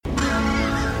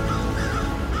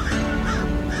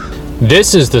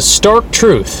This is The Stark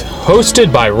Truth,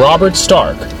 hosted by Robert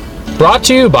Stark. Brought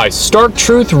to you by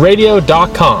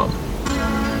StarkTruthRadio.com.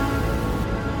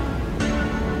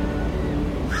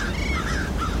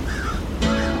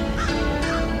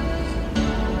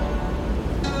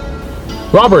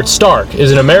 Robert Stark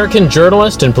is an American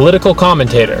journalist and political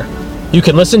commentator. You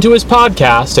can listen to his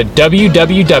podcast at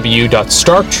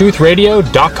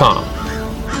www.StarkTruthRadio.com.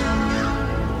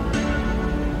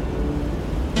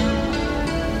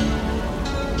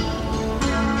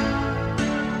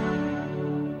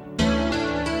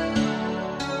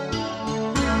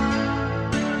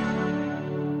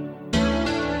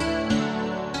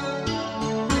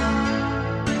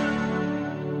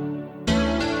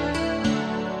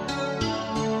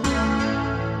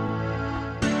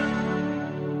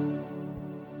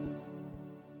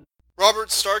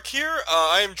 Robert Stark here.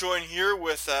 I am joined here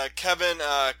with Kevin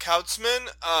Kautzman.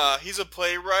 He's a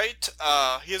playwright.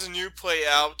 He has a new play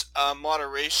out,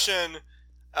 Moderation,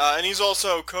 and he's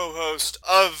also co-host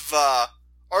of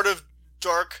Art of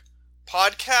Dark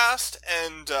podcast,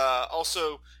 and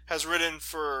also has written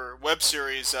for web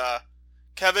series.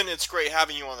 Kevin, it's great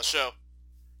having you on the show.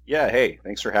 Yeah, hey,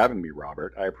 thanks for having me,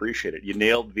 Robert. I appreciate it. You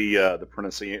nailed the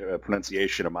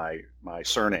pronunciation of my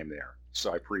surname there,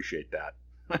 so I appreciate that.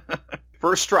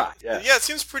 First try. Yeah, it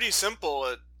seems pretty simple.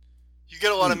 You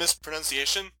get a lot of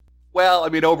mispronunciation. Well, I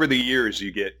mean, over the years,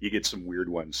 you get some weird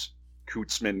ones.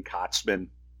 Kautzman.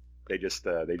 They just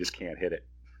can't hit it.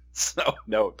 So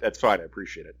no, that's fine. I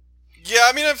appreciate it. Yeah,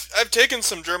 I mean, I've taken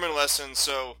some German lessons,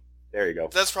 so there you go.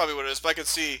 That's probably what it is. But I could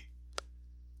see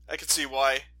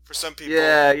why for some people.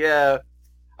 Yeah.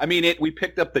 I mean, we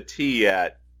picked up the T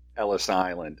at Ellis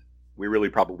Island. We really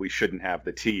probably shouldn't have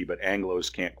the T, but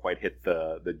Anglos can't quite hit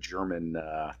the German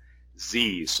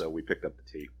Z, so we picked up the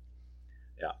T.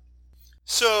 Yeah.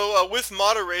 So with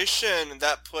Moderation,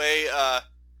 that play,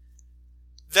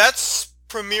 that's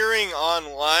premiering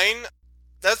online.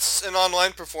 That's an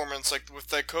online performance. Like with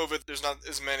the COVID, there's not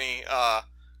as many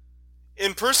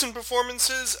in-person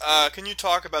performances. Can you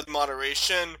talk about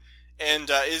Moderation?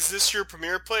 And is this your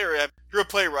premiere play, or you're a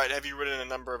playwright? Have you written a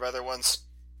number of other ones?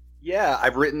 Yeah,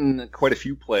 I've written quite a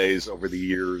few plays over the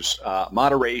years.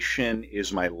 Moderation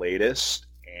is my latest,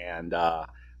 and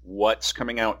what's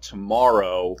coming out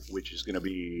tomorrow, which is going to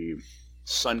be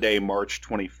Sunday, March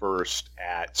 21st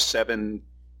at 7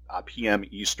 p.m.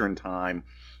 Eastern Time,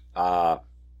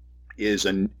 is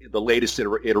the latest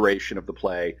iteration of the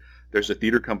play. There's a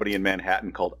theater company in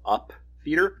Manhattan called Up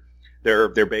Theater.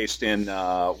 They're based in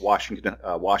Washington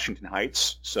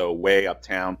Heights, so way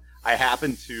uptown. I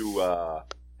happen to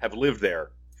have lived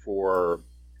there for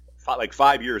like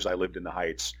 5 years. I lived in the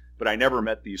Heights, but I never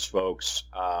met these folks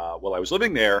while I was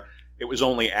living there. It was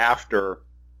only after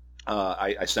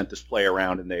I sent this play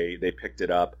around and they picked it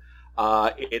up.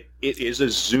 It is a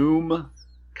Zoom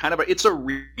kind of it's a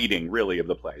reading really of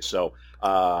the play. So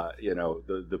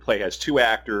the play has two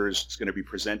actors. It's going to be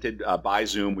presented by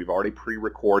Zoom. We've already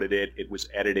pre-recorded it. It was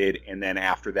edited, and then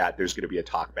after that, there's going to be a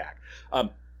talk back.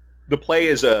 The play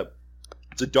is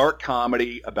It's a dark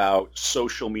comedy about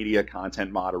social media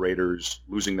content moderators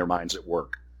losing their minds at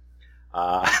work.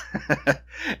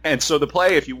 And so the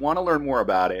play, if you want to learn more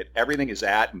about it, everything is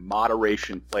at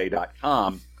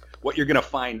moderationplay.com. What you're going to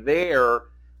find there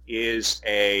is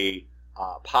a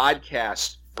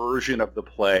podcast version of the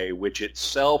play, which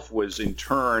itself was in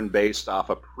turn based off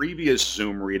a previous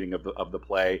Zoom reading of the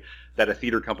play that a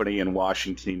theater company in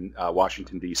Washington,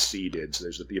 D.C. did. So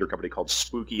there's a theater company called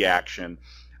Spooky Action.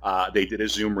 They did a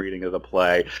Zoom reading of the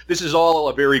play. This is all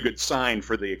a very good sign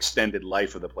for the extended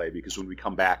life of the play, because when we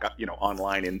come back,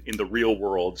 online in the real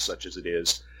world, such as it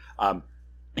is,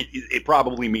 it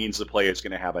probably means the play is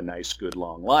going to have a nice, good,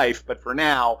 long life. But for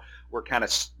now,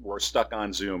 we're stuck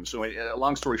on Zoom. So,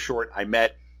 long story short, I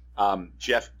met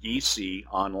Jeff Giese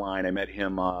online. I met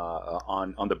him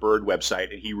on the Bird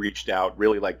website, and he reached out,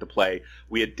 really liked the play.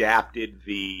 We adapted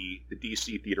the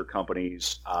DC Theater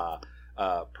Company's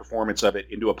performance of it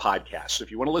into a podcast. So if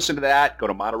you want to listen to that, go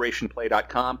to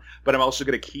moderationplay.com. But I'm also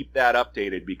going to keep that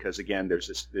updated because, again,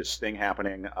 there's this thing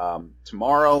happening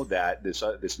tomorrow that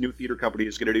this new theater company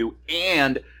is going to do,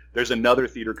 and there's another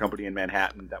theater company in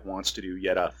Manhattan that wants to do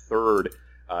yet a third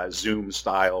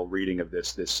Zoom-style reading of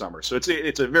this summer. So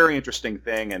it's a very interesting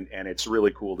thing, and it's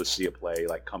really cool to see a play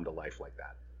come to life like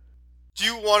that. Do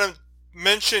you want to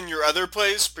mention your other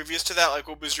plays previous to that? Like,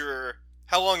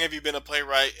 how long have you been a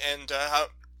playwright, and how?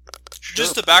 Sure.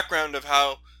 Just the background of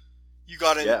how you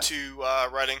got into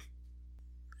writing.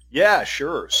 Yeah,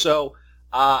 sure. So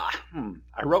I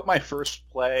wrote my first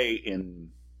play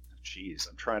in,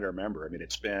 I'm trying to remember. I mean,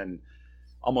 it's been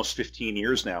almost 15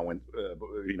 years now when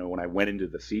when I went into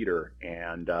the theater,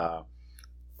 and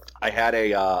I had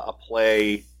a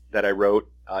play that I wrote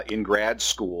in grad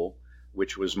school,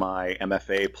 which was my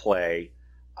MFA play.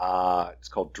 It's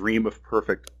called Dream of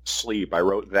Perfect Sleep. I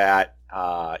wrote that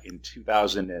in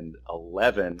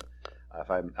 2011,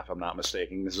 if I'm not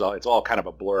mistaken. It's all kind of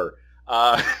a blur.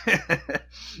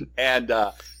 And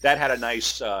that had a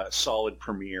nice, solid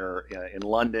premiere in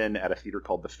London at a theater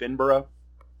called the Finborough,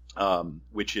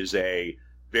 which is a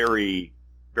very,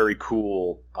 very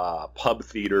cool pub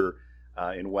theater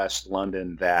in West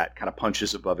London that kind of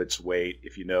punches above its weight.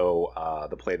 If you know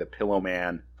the play The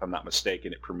Pillowman, if I'm not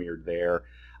mistaken, it premiered there.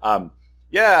 And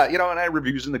I had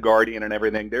reviews in The Guardian and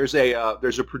everything. There's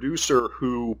a producer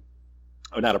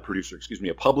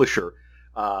a publisher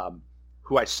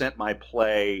who I sent my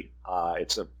play.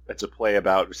 It's a play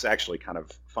about. It's actually kind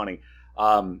of funny.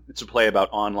 It's a play about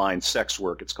online sex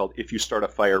work. It's called If You Start a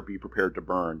Fire, Be Prepared to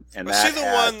Burn. And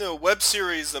the web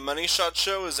series, The Money Shot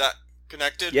Show. Is that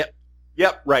connected?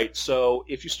 Yep, right. So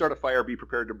If You Start a Fire, Be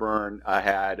Prepared to Burn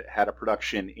had a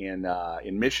production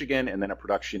in Michigan and then a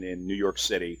production in New York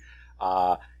City,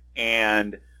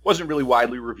 and wasn't really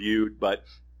widely reviewed. But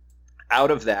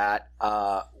out of that,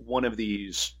 one of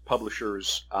these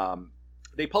publishers,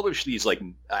 they publish these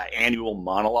annual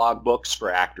monologue books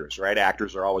for actors, right?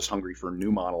 Actors are always hungry for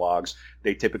new monologues.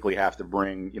 They typically have to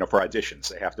bring, for auditions,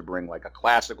 they have to bring like a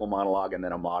classical monologue and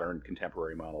then a modern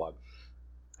contemporary monologue.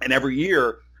 And every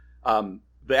year,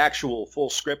 the actual full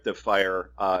script of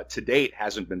Fire to date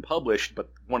hasn't been published,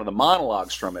 but one of the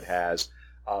monologues from it has.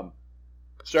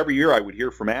 So every year I would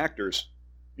hear from actors,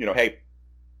 hey,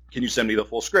 can you send me the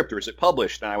full script or is it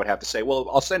published? And I would have to say, well,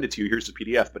 I'll send it to you. Here's the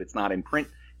PDF, but it's not in print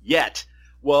yet.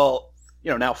 Well,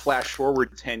 now flash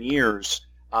forward 10 years,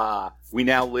 we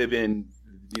now live in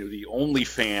the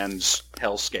OnlyFans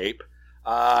hellscape,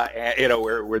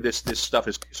 where this stuff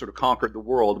has sort of conquered the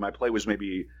world. My play was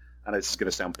maybe, and this is going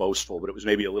to sound boastful, but it was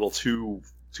maybe a little too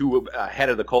ahead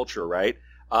of the culture, right?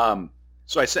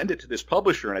 So I send it to this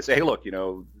publisher and I say, hey, look,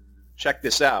 check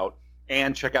this out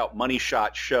and check out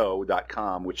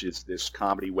moneyshotshow.com, which is this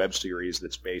comedy web series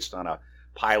that's based on a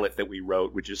pilot that we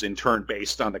wrote, which is in turn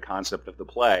based on the concept of the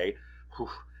play.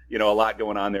 A lot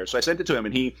going on there. So I sent it to him,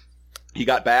 and he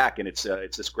got back, and it's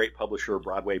this great publisher,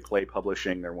 Broadway Play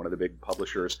Publishing. They're one of the big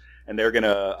publishers, and they're going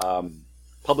to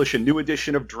publish a new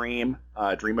edition of Dream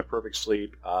of Perfect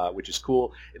Sleep, which is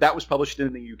cool. That was published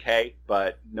in the UK,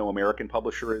 but no American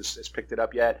publisher has picked it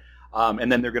up yet.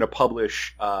 And then they're going to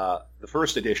publish the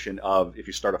first edition of If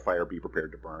You Start a Fire, Be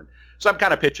Prepared to Burn. So I'm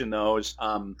kind of pitching those.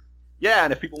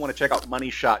 And if people want to check out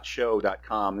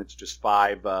moneyshotshow.com, it's just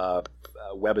 5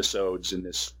 webisodes in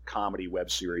this comedy web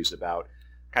series about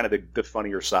kind of the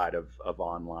funnier side of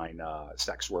online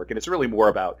sex work. And it's really more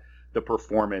about the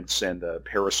performance and the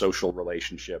parasocial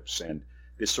relationships and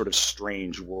this sort of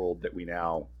strange world that we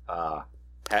now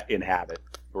inhabit,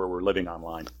 where we're living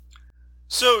online.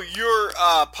 So your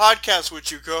podcast,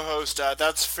 which you co-host,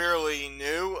 that's fairly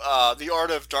new, The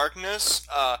Art of Darkness.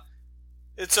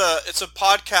 It's a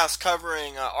podcast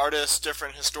covering artists,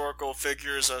 different historical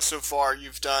figures. So far,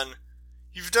 you've done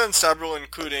several,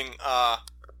 including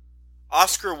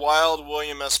Oscar Wilde,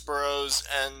 William S. Burroughs,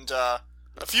 and a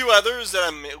few others that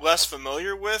I'm less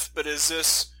familiar with. But is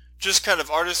this just kind of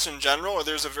artists in general, or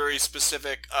there's a very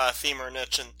specific theme or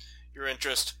niche in your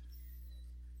interest?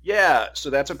 Yeah,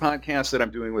 so that's a podcast that I'm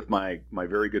doing with my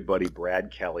very good buddy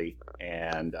Brad Kelly,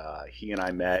 and he and I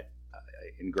met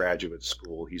in graduate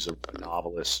school. He's a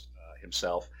novelist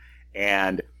himself,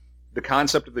 and the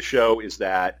concept of the show is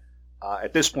that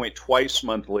at this point, twice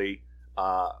monthly,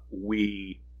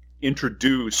 we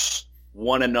introduce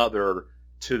one another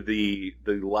to the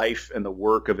life and the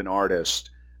work of an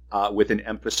artist with an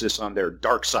emphasis on their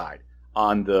dark side,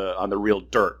 on the real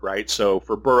dirt, right? So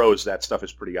for Burroughs, that stuff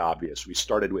is pretty obvious. We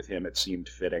started with him; it seemed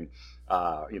fitting.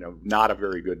 Not a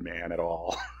very good man at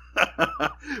all.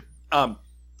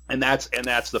 And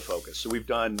that's the focus. So we've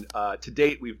done to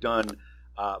date. We've done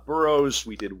Burroughs.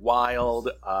 We did Wilde.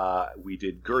 We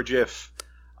did Gurdjieff,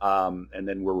 and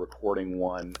then we're recording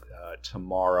one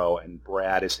tomorrow. And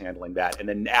Brad is handling that. And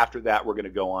then after that, we're going to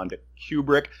go on to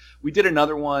Kubrick. We did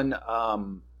another one.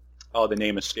 The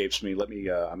name escapes me. Let me.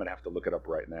 I'm going to have to look it up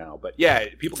right now. But yeah,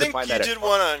 people can find that. You did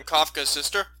one on Kafka's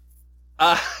sister.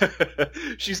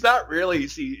 She's not really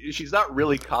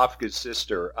Kafka's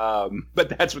sister,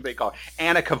 but that's what they call her.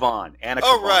 Anna Kavan.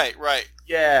 Oh, right.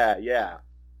 Yeah.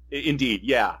 Indeed,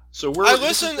 yeah. So I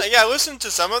listened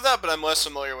to some of that, but I'm less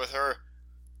familiar with her.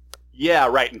 Yeah,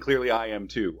 right, and clearly I am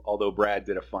too, although Brad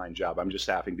did a fine job. I'm just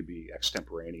having to be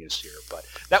extemporaneous here. But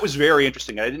that was very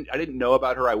interesting. I didn't know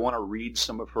about her. I want to read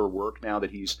some of her work now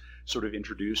that he's sort of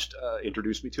introduced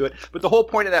me to it. But the whole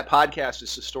point of that podcast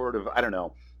is to sort of, I don't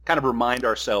know, kind of remind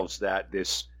ourselves that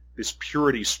this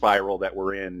purity spiral that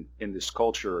we're in this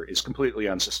culture is completely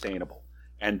unsustainable,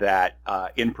 and that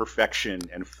imperfection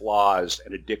and flaws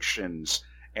and addictions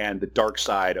and the dark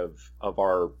side of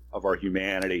our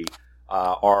humanity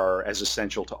are as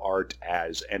essential to art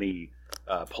as any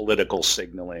political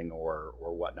signaling or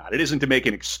whatnot. It isn't to make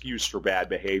an excuse for bad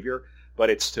behavior, but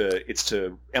it's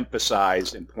to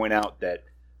emphasize and point out that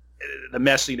the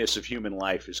messiness of human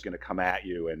life is going to come at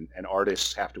you, and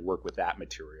artists have to work with that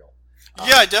material.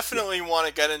 Yeah, I definitely want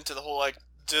to get into the whole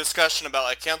discussion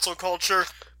about cancel culture,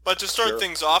 but to start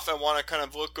things off, I want to kind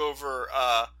of look over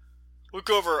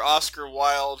Oscar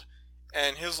Wilde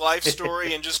and his life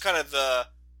story and just kind of the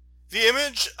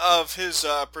image of his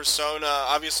persona.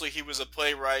 Obviously, he was a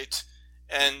playwright,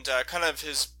 and kind of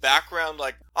his background,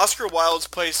 like Oscar Wilde's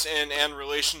place in and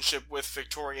relationship with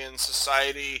Victorian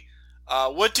society.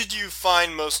 What did you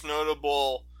find most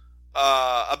notable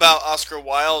about Oscar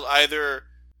Wilde, either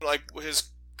like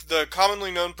the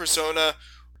commonly known persona,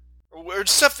 or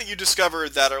stuff that you discovered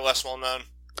that are less well known?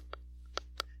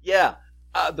 Yeah,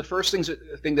 the first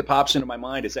thing that pops into my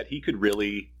mind is that he could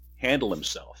really handle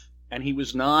himself, and he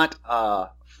was not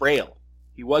frail.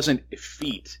 He wasn't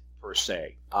effete per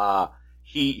se.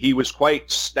 He was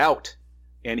quite stout,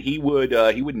 and he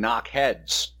would knock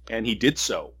heads, and he did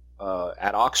so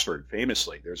at Oxford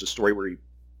famously. There's a story where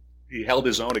he held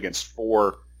his own against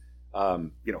four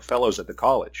fellows at the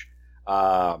college.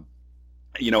 And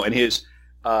his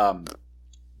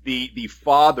the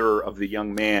father of the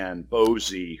young man,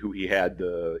 Bosie, who he had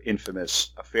the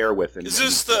infamous affair with. Is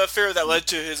this the affair that led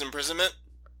to his imprisonment?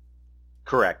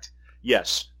 Correct.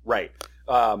 Yes. Right.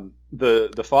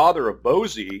 The father of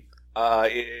Bosie,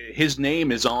 his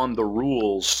name is on the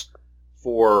rules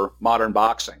for modern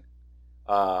boxing.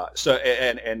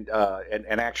 And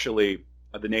actually,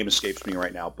 the name escapes me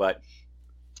right now, but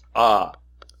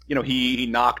he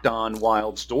knocked on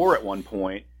Wilde's door at one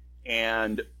point,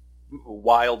 and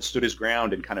Wilde stood his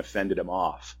ground and kind of fended him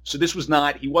off. So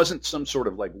he wasn't some sort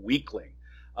of weakling,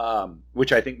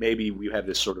 which I think maybe we have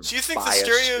this sort of. So you think bias. The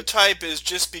stereotype is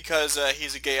just because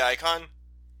he's a gay icon?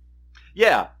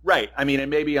 Yeah, right. I mean, and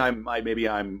maybe I'm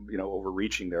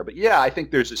overreaching there, but yeah, I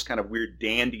think there's this kind of weird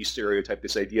dandy stereotype,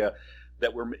 this idea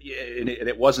that and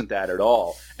it wasn't that at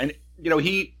all. And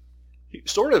he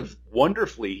sort of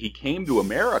wonderfully, he came to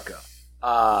America,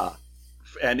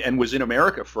 and was in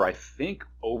America for, I think,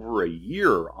 over a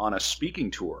year on a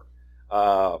speaking tour,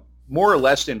 more or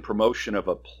less in promotion of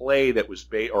a play that was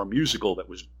or a musical that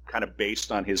was kind of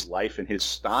based on his life and his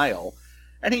style.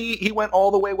 And he went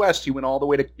all the way west. He went all the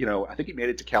way to, I think he made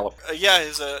it to California.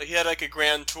 He had a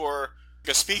grand tour,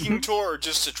 a speaking tour, or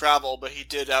just to travel, but he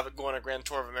did go on a grand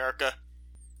tour of America.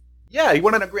 Yeah, he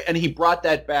went on and he brought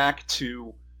that back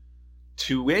to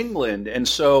England, and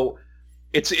so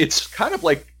it's kind of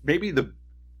like maybe the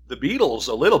Beatles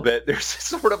a little bit. There's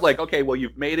sort of okay, well,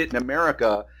 you've made it in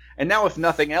America, and now if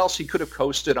nothing else, he could have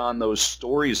coasted on those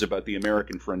stories about the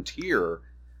American frontier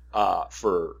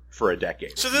for a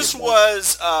decade. So this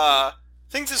was, I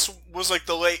think this was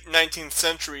the late 19th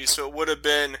century, so it would have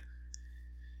been.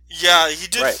 Yeah, he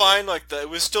did find it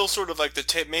was still sort of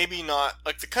maybe not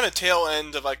the kind of tail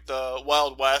end of the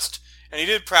Wild West, and he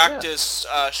did practice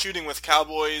shooting with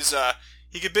cowboys.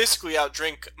 He could basically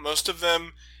outdrink most of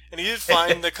them, and he did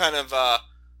find the kind of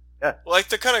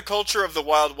the kind of culture of the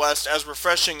Wild West as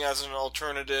refreshing as an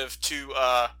alternative to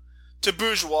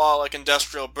bourgeois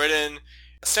industrial Britain.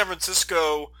 San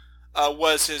Francisco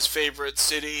was his favorite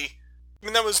city. I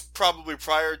mean, that was probably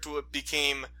prior to it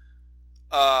became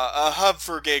a hub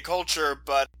for gay culture,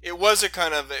 but it was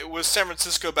San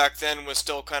Francisco back then was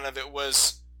still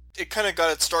it kind of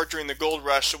got its start during the gold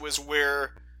rush. It was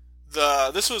where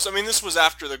this was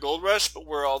after the gold rush, but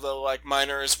where all the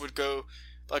miners would go,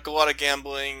 a lot of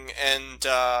gambling and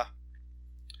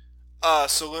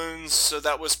saloons. So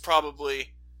that was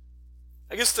probably,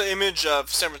 I guess, the image of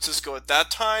San Francisco at that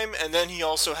time. And then he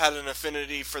also had an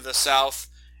affinity for the South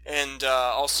and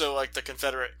also the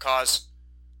Confederate cause.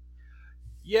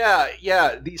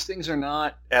 Yeah, these things are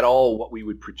not at all what we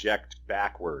would project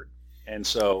backward. And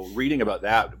so reading about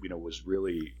that, was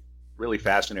really, really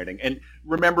fascinating. And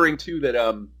remembering too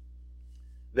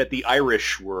that the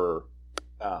Irish were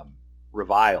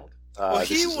reviled. Well,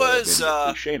 he was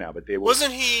cliche now, but they were.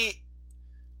 Wasn't he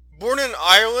born in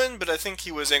Ireland? But I think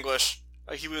he was English.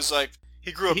 He was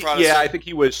he grew up Protestant. Yeah, I think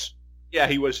he was. Yeah,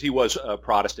 he was a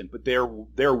Protestant. But there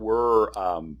were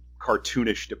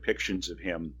cartoonish depictions of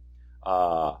him.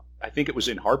 I think it was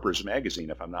in Harper's Magazine,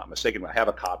 if I'm not mistaken. I have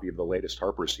a copy of the latest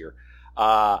Harper's here,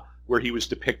 where he was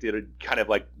depicted kind of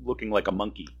like looking like a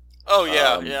monkey. Oh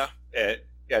yeah.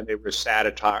 And they were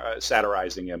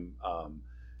satirizing him.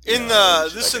 In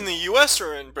the U.S.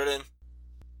 or in Britain?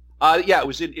 Yeah, it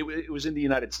was in the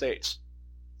United States.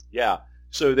 Yeah.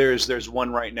 So there's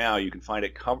one right now. You can find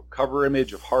it. Cover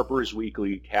image of Harper's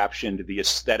Weekly, captioned "The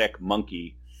Aesthetic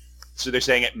Monkey." So they're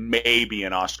saying it may be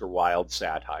an Oscar Wilde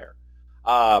satire.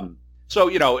 So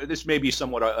this may be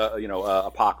somewhat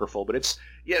apocryphal, but it's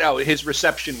his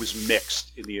reception was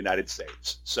mixed in the United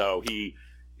States. So he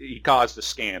caused a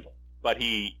scandal, but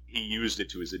he used it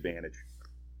to his advantage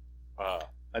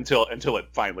until it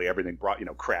finally everything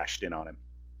crashed in on him.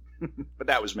 But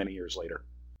that was many years later.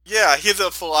 Yeah, he had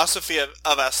the philosophy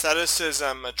of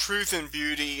aestheticism, truth and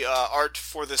beauty, art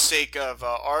for the sake of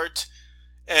art,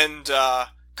 and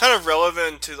kind of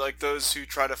relevant to like those who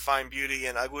try to find beauty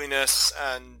in ugliness.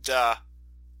 And I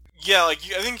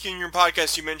think in your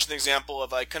podcast you mentioned the example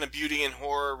of like kind of beauty in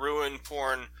horror, ruin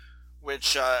porn,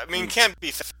 which can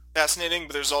be fascinating,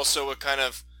 but there's also a kind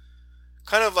of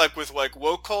like with like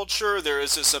woke culture, there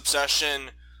is this obsession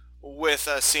with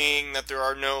seeing that there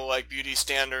are no like beauty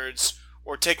standards,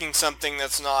 or taking something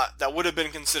that would have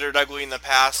been considered ugly in the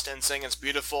past and saying it's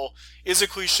beautiful is a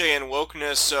cliche in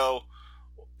wokeness. So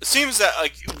it seems that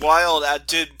like Wilde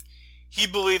he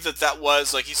believed that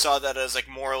was like he saw that as like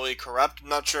morally corrupt. I'm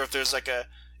not sure if there's like a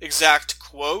exact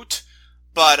quote,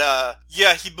 but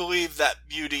he believed that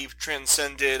beauty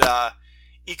transcended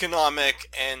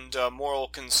economic and moral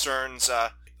concerns.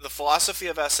 The philosophy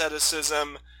of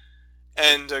asceticism,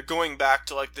 and going back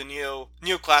to like the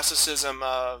neoclassicism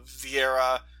of the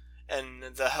era and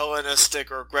the Hellenistic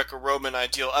or Greco-Roman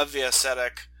ideal of the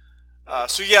ascetic.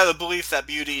 The belief that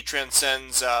beauty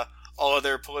transcends all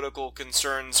other political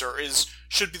concerns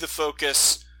should be the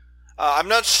focus. I'm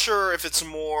not sure if it's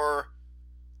more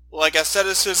like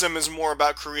asceticism is more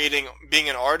about being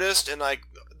an artist, and like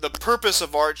the purpose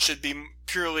of art should be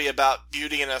purely about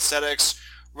beauty and aesthetics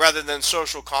rather than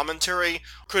social commentary.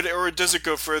 Or does it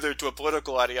go further to a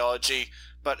political ideology?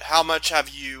 But how much have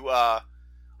you, how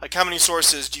many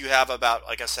sources do you have about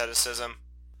like asceticism?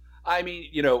 I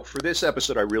mean, for this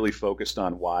episode, I really focused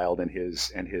on Wilde and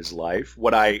his life.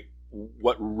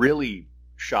 What really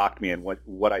shocked me, and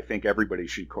what I think everybody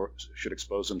should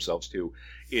expose themselves to,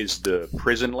 is the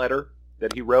prison letter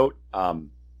that he wrote,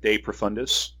 De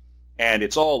Profundis, and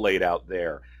it's all laid out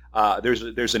there.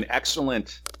 There's an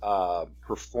excellent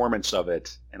performance of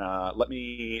it, and let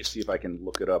me see if I can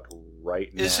look it up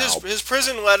right now. Is his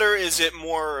prison letter, is it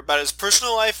more about his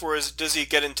personal life, or does he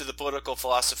get into the political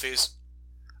philosophies?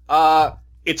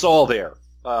 It's all there.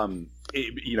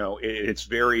 It's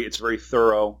very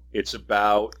thorough. It's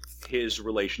about his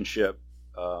relationship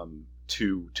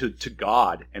to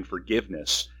God and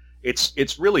forgiveness.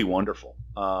 It's really wonderful.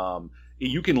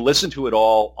 You can listen to it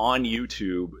all on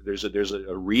YouTube. There's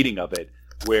a reading of it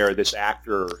where this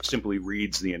actor simply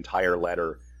reads the entire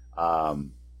letter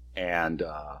and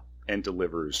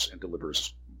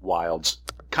delivers Wilde's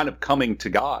kind of coming to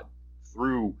God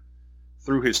through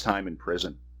his time in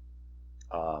prison.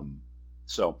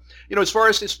 As far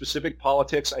as his specific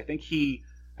politics, I think he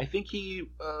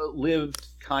lived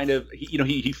kind of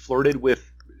he flirted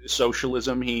with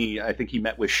socialism. I think he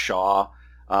met with Shaw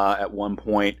at one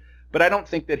point. But I don't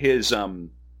think that his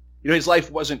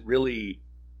life wasn't really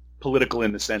political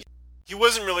in the sense. He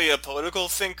wasn't really a political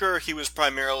thinker. He was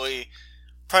primarily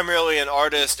an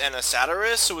artist and a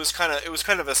satirist. So it was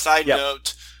kind of a side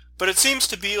note. But it seems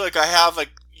to be like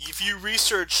if you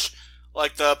research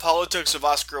like the politics of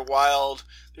Oscar Wilde,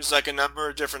 there's like a number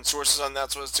of different sources on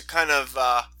that. So it's a kind of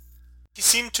he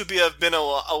seemed to have been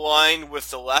aligned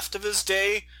with the left of his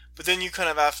day. But then you kind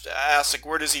of have to ask, like,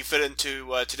 where does he fit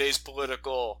into today's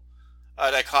political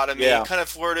dichotomy? Yeah. He kind of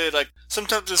flirted, like,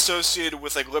 sometimes associated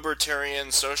with, like,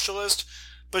 libertarian socialist,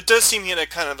 but it does seem he had a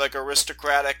kind of, like,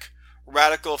 aristocratic,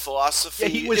 radical philosophy. Yeah,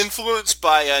 he was influenced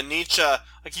by Nietzsche.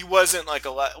 Like, he wasn't, like,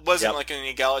 like an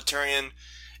egalitarian.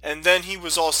 And then he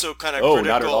was also kind of critical.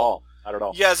 Not at all. Not at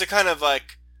all. Yeah, as a kind of,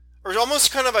 like, or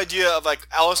almost kind of idea of, like,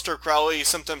 Aleister Crowley,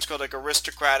 sometimes called, like,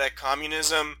 aristocratic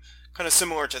communism, kind of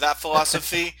similar to that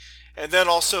philosophy. And then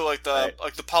also like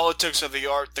the politics of the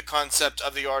art, the concept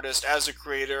of the artist as a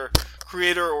creator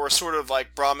or sort of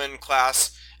like Brahmin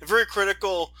class, and very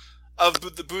critical of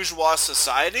the bourgeois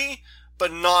society,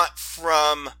 but not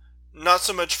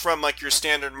so much from like your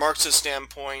standard Marxist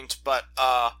standpoint, but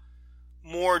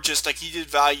more just like he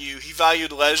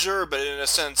valued leisure, but in a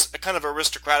sense, a kind of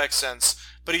aristocratic sense.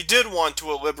 But he did want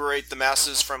to liberate the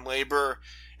masses from labor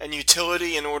and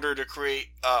utility in order to create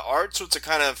art. So it's a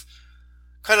kind of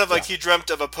like he dreamt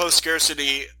of a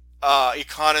post-scarcity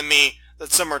economy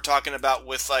that some are talking about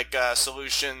with like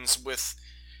solutions, with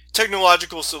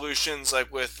technological solutions,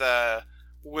 like with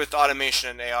automation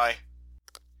and AI.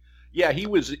 Yeah, he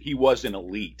was an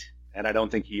elite, and I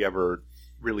don't think he ever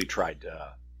really tried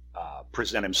to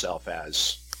present himself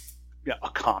as a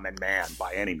common man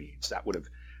by any means. That would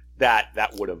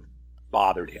have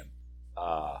bothered him.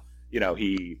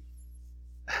 He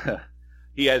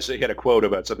he had a quote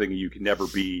about something: you can never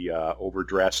be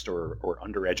overdressed or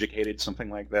undereducated, something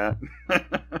like that.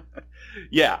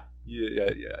 Yeah.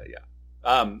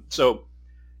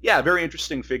 Very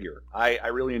interesting figure. I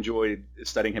really enjoyed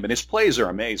studying him, and his plays are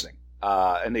amazing,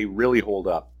 and they really hold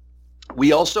up.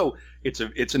 We also,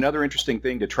 it's another interesting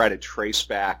thing to try to trace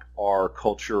back our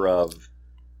culture of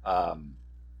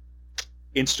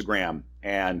Instagram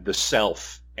and the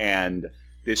self and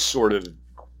this sort of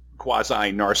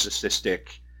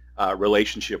quasi-narcissistic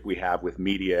relationship we have with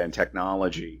media and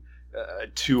technology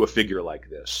to a figure like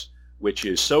this, which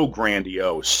is so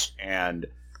grandiose and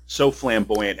so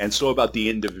flamboyant and so about the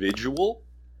individual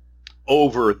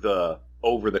over the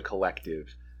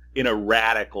collective in a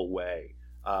radical way,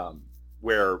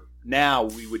 where now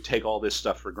we would take all this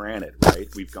stuff for granted, right?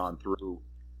 We've gone through,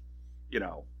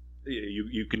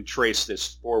 you can trace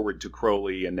this forward to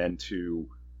Crowley and then to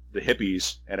the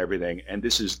hippies and everything, and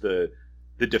this is the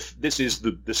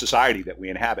society that we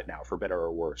inhabit now, for better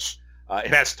or worse.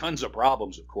 It has tons of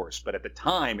problems, of course, but at the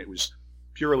time it was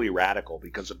purely radical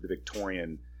because of the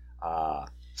Victorian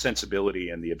sensibility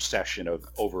and the obsession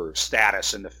over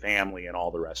status and the family and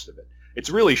all the rest of it. It's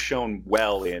really shown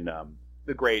well in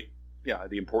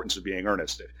the importance of being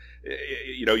earnest.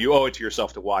 You owe it to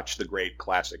yourself to watch the great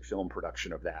classic film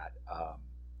production of that.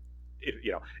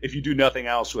 If you do nothing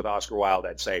else with Oscar Wilde,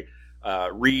 I'd say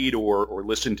read or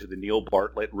listen to the Neil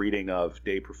Bartlett reading of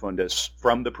De Profundis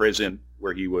from the prison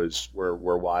where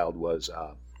Wilde was,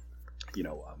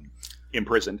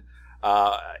 imprisoned,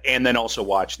 and then also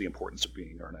watch The Importance of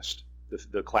Being Earnest,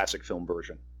 the classic film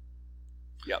version.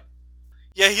 Yep.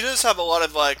 Yeah, he does have a lot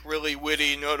of like really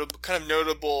witty, notable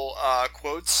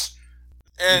quotes,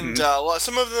 and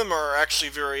some of them are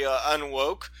actually very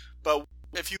unwoke. But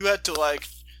if you had to like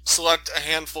select a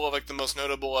handful of like the most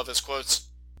notable of his quotes.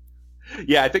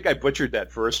 Yeah, I think I butchered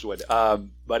that first one,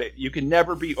 but you can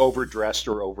never be overdressed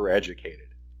or overeducated.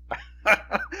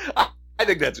 I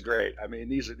think that's great. I mean,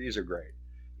 these are great.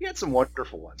 He had some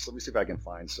wonderful ones. Let me see if I can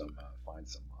find some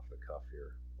off the cuff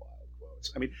here. Wild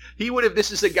quotes. I mean,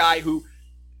 this is a guy who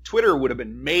Twitter would have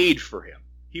been made for him.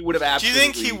 He would have absolutely. Do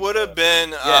you think he would have been?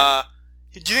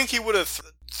 Do you think he would have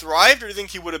thrived, or do you think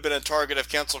he would have been a target of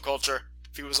cancel culture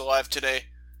if he was alive today?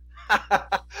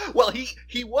 Well,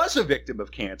 he was a victim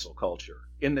of cancel culture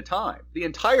in the time. The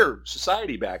entire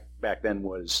society back then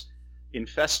was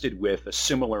infested with a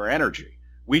similar energy.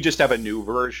 We just have a new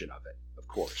version of it, of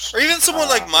course. Or even someone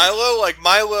like Milo. Like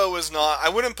Milo is not. I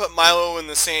wouldn't put Milo in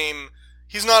the same.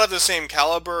 He's not of the same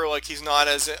caliber. Like he's not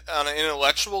as on an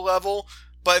intellectual level,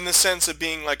 but in the sense of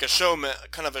being like a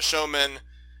showman,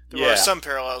 there are some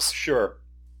parallels. Sure.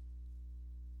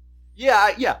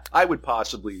 Yeah, I would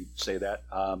possibly say that.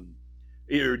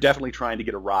 You're definitely trying to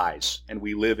get a rise, and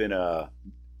we live in a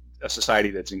society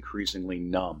that's increasingly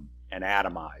numb and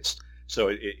atomized. So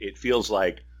it feels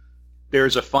like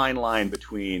there's a fine line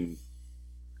between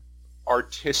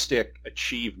artistic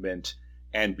achievement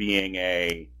and being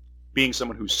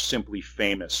someone who's simply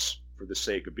famous for the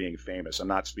sake of being famous. I'm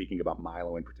not speaking about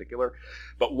Milo in particular,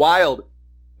 but Wilde.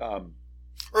 About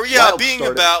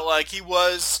like he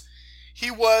was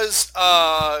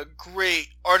a great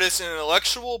artist and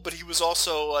intellectual, but he was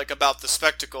also like about the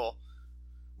spectacle,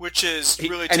 which is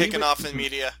really taken off in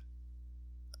media.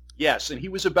 Yes, and he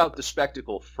was about the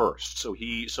spectacle first. So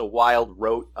Wilde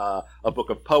wrote a book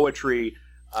of poetry,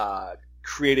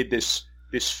 created this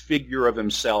figure of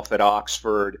himself at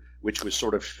Oxford, which was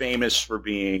sort of famous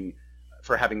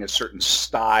for having a certain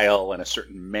style and a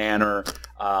certain manner,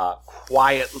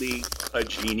 quietly a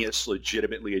genius,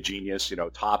 legitimately a genius,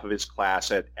 top of his class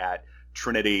at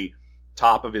Trinity,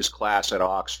 top of his class at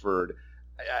Oxford,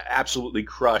 absolutely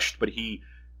crushed, but he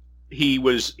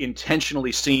was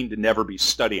intentionally seen to never be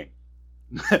studying.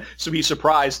 So he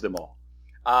surprised them all.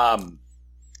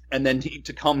 And then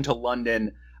to come to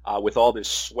London with all this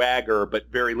swagger,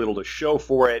 but very little to show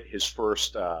for it. His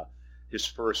first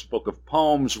book of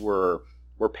poems were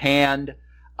panned,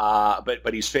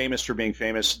 but he's famous for being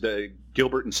famous.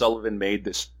 Gilbert and Sullivan made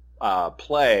this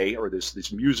play, or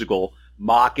this musical,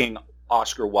 mocking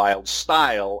Oscar Wilde's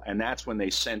style, and that's when they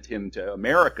sent him to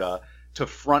America to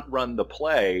front run the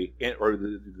play or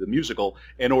the musical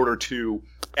in order to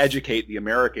educate the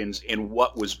Americans in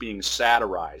what was being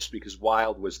satirized, because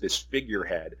Wilde was this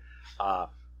figurehead.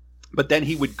 But then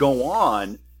he would go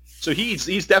on. So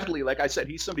he's definitely, like I said,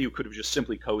 he's somebody who could have just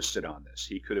simply coasted on this.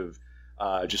 He could have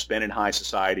just been in high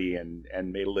society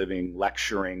and made a living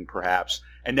lecturing, perhaps,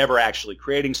 and never actually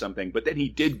creating something. But then he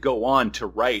did go on to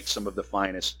write some of the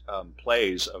finest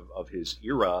plays of his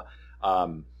era,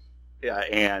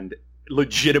 and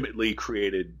legitimately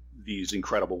created these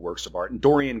incredible works of art. And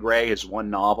Dorian Gray is one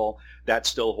novel that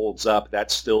still holds up.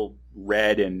 That's still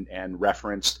read and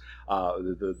referenced.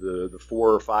 The 4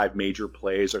 or 5 major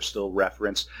plays are still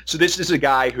referenced. So this is a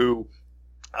guy who,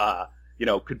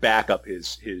 could back up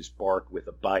his bark with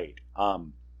a bite.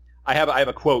 I have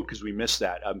a quote because we missed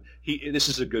that. This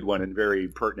is a good one and very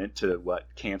pertinent to what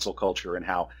cancel culture and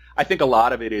how I think a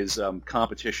lot of it is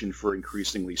competition for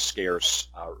increasingly scarce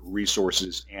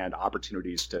resources and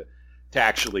opportunities to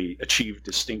actually achieve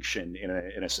distinction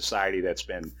in a society that's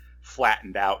been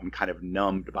flattened out and kind of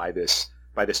numbed by this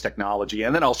technology,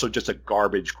 and then also just a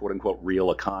garbage, quote unquote,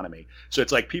 real economy. So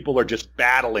it's like people are just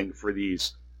battling for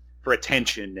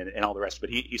attention and all the rest. But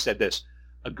he said this: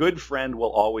 a good friend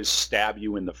will always stab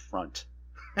you in the front.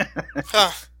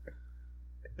 Huh.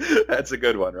 That's a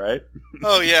good one, right?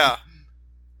 Oh yeah.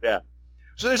 Yeah.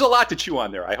 So there's a lot to chew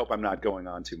on there. I hope I'm not going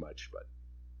on too much, but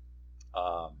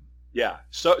yeah.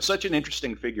 So such an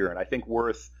interesting figure, and I think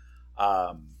worth.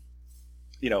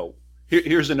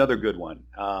 Here's another good one.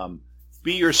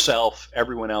 Be yourself.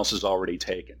 Everyone else is already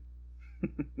taken.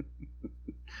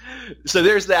 So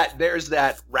there's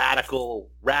that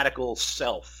radical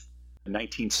self,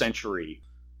 19th century.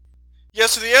 Yeah,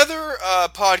 so the other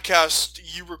podcast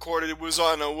you recorded was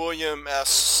on William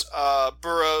S.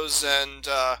 Burroughs, and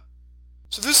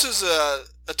so this is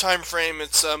a time frame.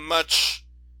 It's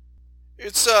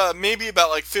maybe about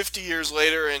like 50 years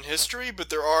later in history, but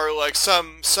there are like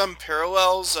some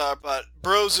parallels. But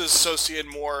Burroughs is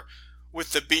associated more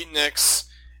with the beatniks,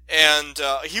 and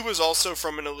he was also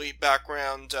from an elite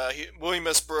background. William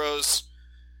S. Burroughs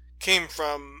came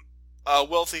from a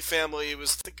wealthy family. It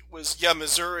was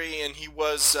Missouri, and he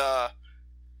was a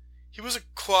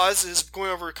closet.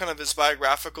 Going over kind of his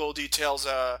biographical details.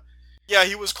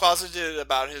 He was closeted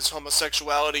about his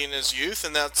homosexuality in his youth,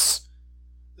 and that's.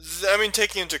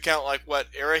 Taking into account like what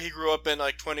era he grew up in,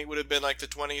 like would have been like the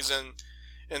 20s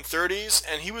and 30s,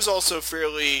 and he was also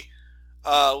fairly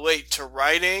late to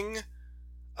writing.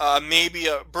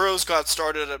 Burroughs got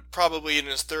started probably in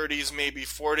his 30s, maybe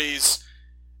 40s,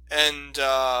 and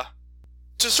to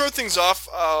start things off,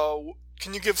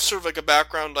 can you give sort of like a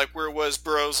background, like where was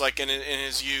Burroughs like in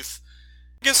his youth?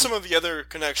 I guess some of the other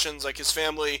connections, like his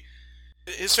family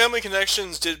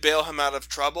connections did bail him out of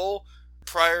trouble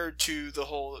prior to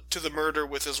the murder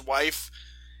with his wife,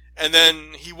 and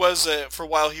then he was for a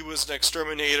while he was an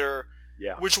exterminator,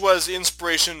 which was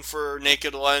inspiration for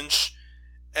Naked Lunch,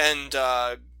 and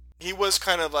he was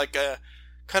kind of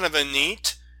a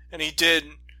neat, and he did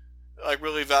like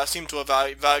really seem to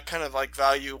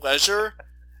value leisure,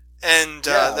 and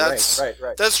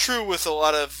that's true with a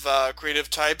lot of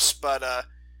creative types, but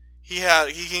he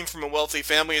came from a wealthy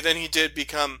family, and then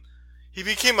he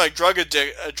became like drug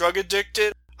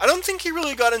addicted. I don't think he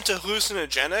really got into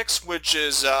hallucinogenics, which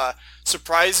is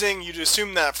surprising. You'd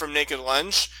assume that from Naked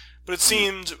Lunch, but it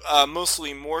seemed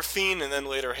mostly morphine and then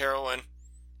later heroin.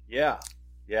 Yeah.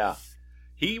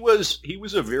 He was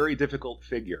a very difficult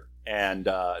figure, and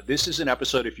this is an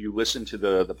episode. If you listen to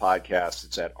the podcast,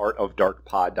 it's at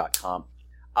artofdarkpod.com.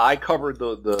 I covered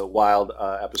the Wilde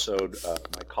episode.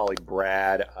 My colleague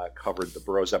Brad covered the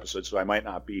Burroughs episode, so I might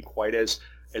not be quite as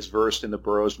versed in the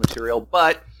Burroughs material,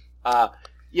 but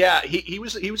he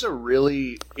was a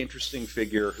really interesting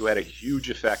figure who had a huge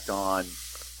effect on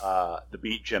the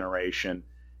Beat generation,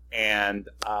 and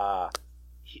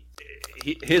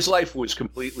his life was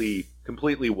completely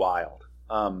wild.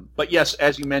 But yes,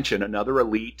 as you mentioned, another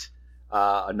elite,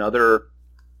 another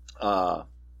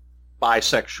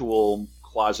bisexual,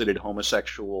 closeted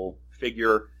homosexual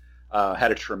figure.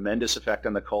 Had a tremendous effect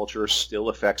on the culture, still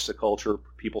affects the culture.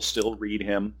 People still read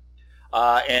him,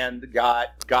 and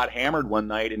got hammered one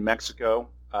night in Mexico.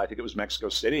 I think it was Mexico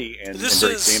City, and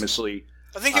very famously.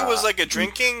 I think it was like a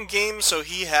drinking game, so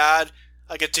he had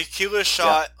like a tequila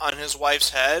shot on his wife's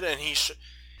head, and he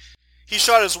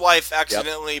shot his wife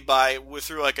accidentally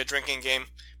through like a drinking game.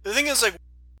 But the thing is, like,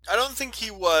 I don't think he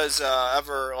was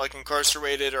ever like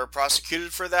incarcerated or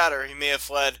prosecuted for that, or he may have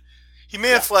fled. He may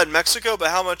have fled Mexico, but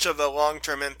how much of a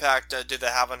long-term impact did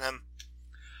that have on him?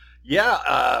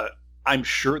 Yeah, I'm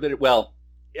sure that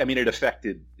it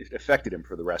affected him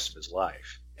for the rest of his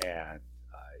life, and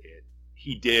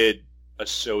he did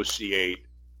associate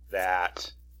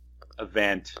that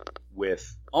event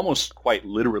with almost quite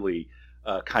literally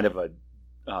kind of a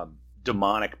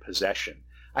demonic possession.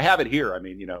 I have it here. I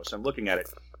mean, so I'm looking at it.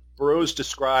 Burroughs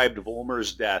described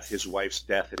Vollmer's death, his wife's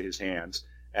death at his hands,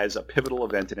 as a pivotal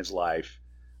event in his life.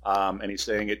 And he's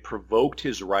saying it provoked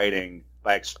his writing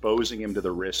by exposing him to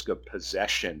the risk of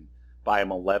possession by a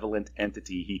malevolent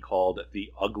entity he called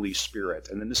the ugly spirit.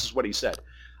 And then this is what he said.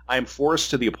 I am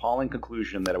forced to the appalling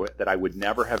conclusion that I would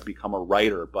never have become a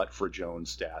writer but for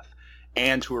Joan's death,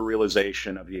 and to a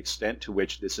realization of the extent to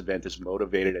which this event has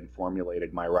motivated and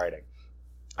formulated my writing.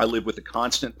 I live with a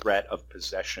constant threat of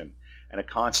possession and a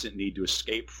constant need to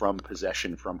escape from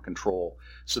possession, from control.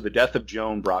 So the death of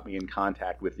Joan brought me in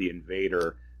contact with the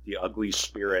invader, the ugly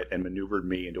spirit, and maneuvered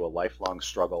me into a lifelong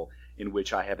struggle in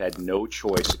which I have had no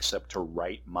choice except to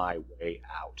write my way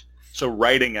out. So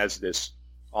writing as this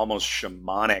almost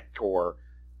shamanic or,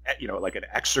 like an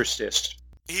exorcist.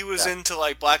 He was into,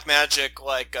 like, black magic,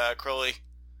 like Crowley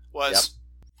was. Yep.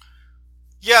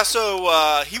 Yeah,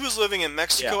 so he was living in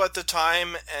Mexico at the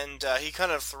time, and he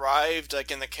kind of thrived, like,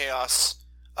 in the chaos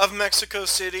of Mexico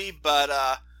City,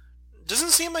 but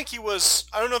doesn't seem like he was,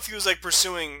 I don't know if he was, like,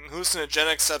 pursuing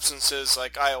hallucinogenic substances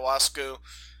like ayahuasca.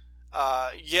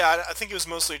 I think it was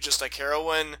mostly just, like,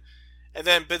 heroin. And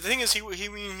then, but the thing is,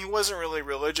 he wasn't really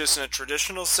religious in a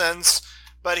traditional sense,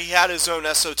 but he had his own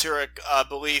esoteric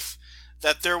belief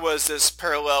that there was this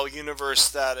parallel universe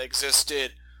that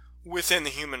existed within the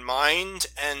human mind,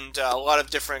 and a lot of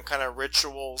different kind of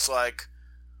rituals, like,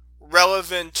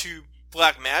 relevant to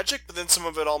black magic, but then some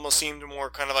of it almost seemed more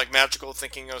kind of like magical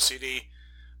thinking OCD.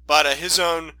 But his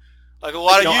own, like, a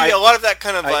lot of that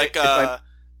kind of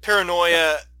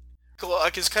paranoia,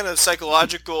 like his kind of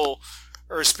psychological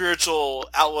or spiritual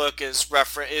outlook is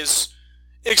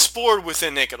explored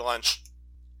within Naked Lunch.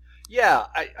 Yeah,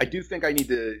 I do think I need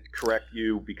to correct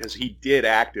you, because he did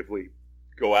actively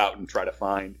go out and try to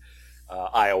find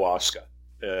ayahuasca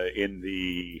at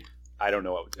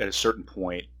a certain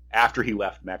point after he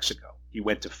left Mexico. He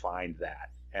went to find that,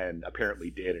 and apparently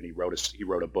did, and he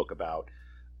wrote a book about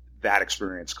that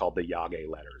experience called the Yage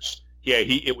Letters. Yeah,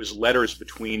 it was letters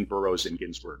between Burroughs and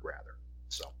Ginsberg, rather.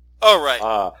 So. Oh,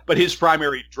 right. But his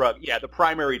primary drug, the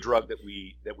primary drug that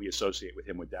we associate with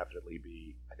him would definitely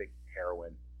be, I think,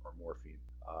 heroin or morphine.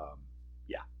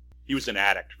 He was an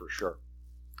addict for sure.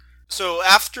 So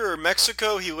after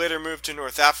Mexico, he later moved to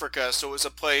North Africa. So it was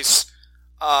a place,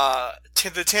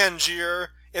 the Tangier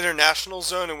International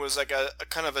Zone. It was like a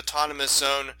kind of autonomous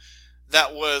zone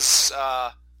that was,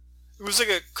 it was like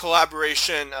a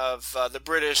collaboration of the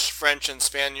British, French, and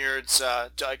Spaniards,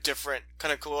 like different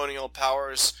kind of colonial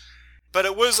powers. But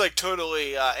it was like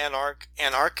totally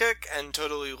anarchic and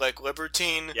totally like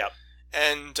libertine. Yep.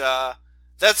 And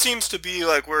that seems to be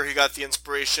like where he got the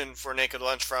inspiration for Naked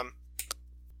Lunch from.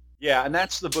 Yeah, and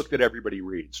that's the book that everybody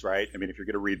reads, right? I mean, if you're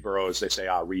going to read Burroughs, they say,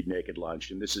 read Naked Lunch.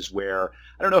 And this is where,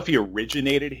 I don't know if he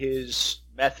originated his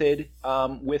method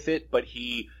with it, but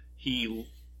he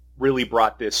really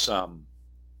brought this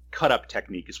cut-up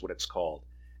technique is what it's called.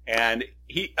 And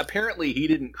he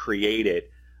didn't create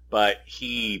it, but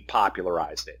he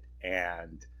popularized it.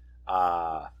 And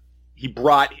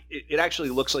it actually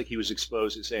looks like he was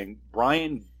exposed to saying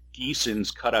Brian Geeson's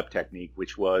cut-up technique,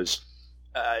 which was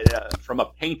from a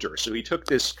painter. So he took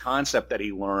this concept that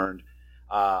he learned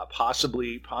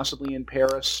possibly in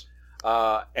Paris,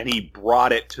 and he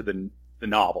brought it to the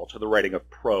novel, to the writing of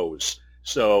prose.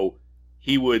 So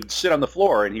he would sit on the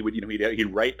floor and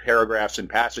he'd write paragraphs and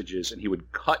passages, and he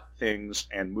would cut things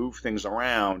and move things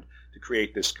around to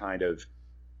create this kind of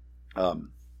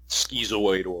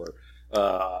schizoid or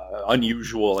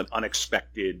unusual and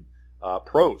unexpected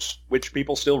prose, which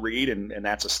people still read, and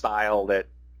that's a style that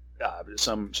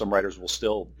some writers will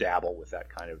still dabble with, that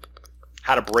kind of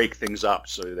how to break things up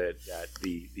so that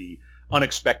the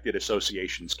unexpected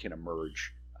associations can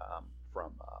emerge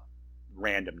from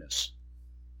randomness.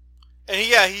 And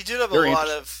he did have a lot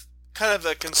of kind of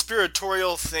a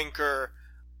conspiratorial thinker.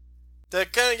 The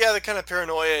kind of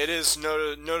paranoia, it is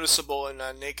noticeable in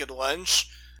Naked Lunch.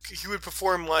 He would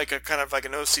perform like a kind of like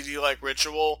an OCD-like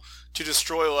ritual to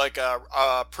destroy like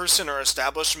a person or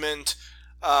establishment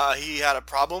he had a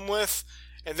problem with,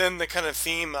 and then the kind of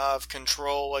theme of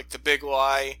control, like the big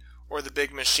lie or the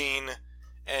big machine,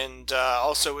 and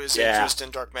also his interest in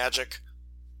dark magic.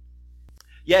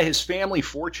 Yeah, his family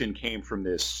fortune came from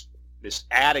this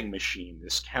adding machine,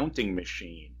 this counting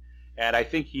machine, and I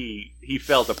think he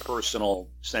felt a personal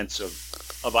sense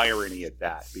of irony at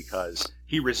that, because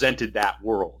he resented that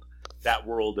world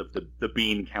of the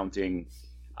bean counting.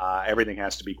 Everything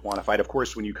has to be quantified. Of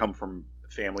course, when you come from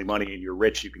family money and you're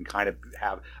rich, you can kind of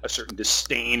have a certain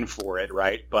disdain for it,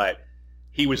 right? But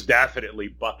he was definitely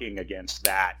bucking against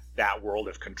that world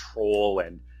of control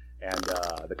and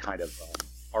the kind of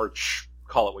arch,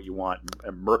 call it what you want,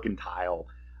 a mercantile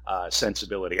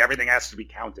sensibility. Everything has to be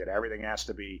counted. Everything has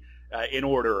to be in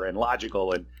order and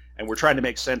logical. And we're trying to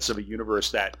make sense of a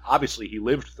universe that obviously he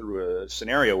lived through a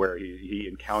scenario where he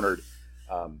encountered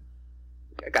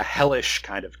like a hellish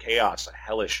kind of chaos, a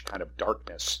hellish kind of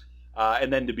darkness,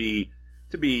 and then to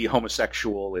be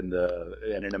homosexual and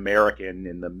an American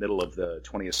in the middle of the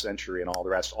 20th century and all the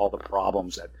rest, all the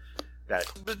problems that.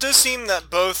 But it does seem that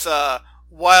both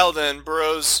Wilde and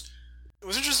Burroughs.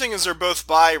 What's interesting is they're both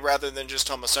bi rather than just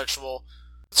homosexual.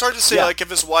 It's hard to say like if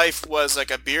his wife was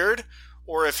like a beard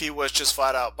or if he was just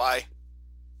flat out bi.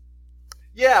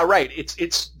 Yeah, right.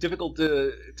 It's difficult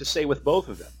to say with both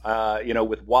of them.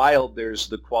 With Wilde, there's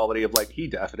the quality of like he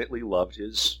definitely loved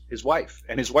his wife,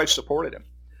 and his wife supported him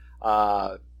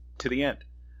to the end,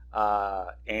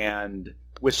 and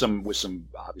with some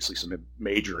obviously some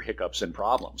major hiccups and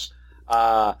problems.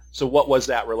 So what was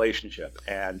that relationship?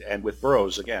 And with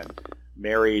Burroughs again,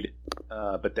 married,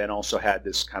 but then also had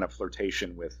this kind of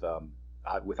flirtation with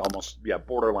almost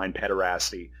borderline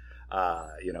pederasty.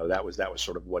 That was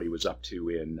sort of what he was up to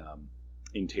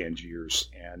in Tangiers,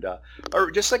 and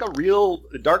or just like a real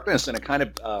darkness and a kind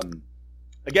of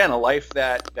again a life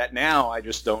that now I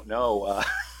just don't know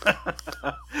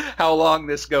how long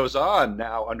this goes on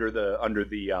now under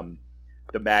the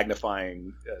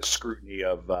magnifying scrutiny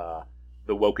of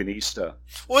the wokenista.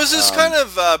 Well, is this kind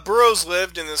of Burroughs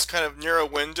lived in this kind of narrow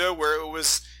window where it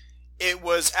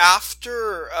was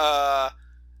after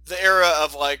the era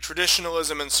of like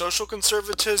traditionalism and social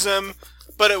conservatism,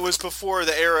 but it was before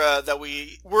the era that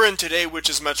we're in today, which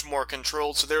is much more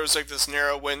controlled. So there was like this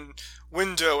narrow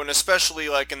window, and especially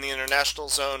like in the international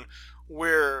zone,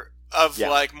 where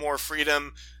like more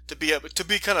freedom to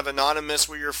be kind of anonymous,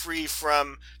 where you're free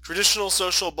from traditional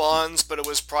social bonds, but it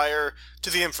was prior to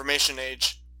the information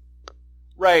age.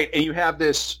 Right, and you have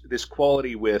this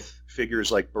quality with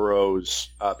figures like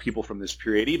Burroughs, people from this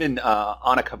period. Even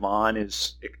Anna Kavan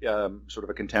is sort of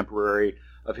a contemporary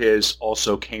of his,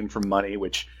 also came from money,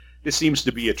 which this seems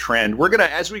to be a trend. We're gonna,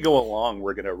 as we go along,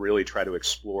 we're gonna really try to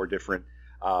explore different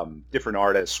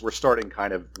artists. We're starting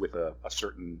kind of with a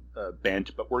certain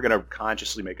bent, but we're gonna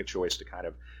consciously make a choice to kind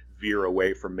of veer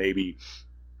away from maybe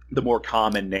the more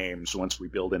common names once we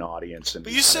build an audience. And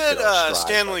but you said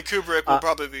Stanley Kubrick will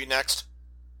probably be next.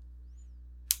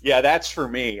 Yeah, that's for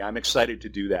me. I'm excited to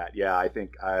do that. Yeah, I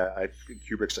think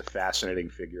Kubrick's a fascinating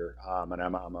figure, and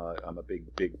I'm a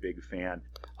big fan.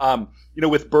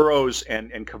 With Burroughs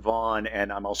and Kavan,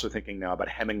 and I'm also thinking now about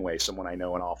Hemingway, someone I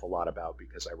know an awful lot about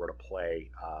because I wrote a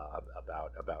play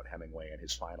about Hemingway and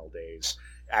his final days.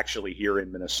 Actually, here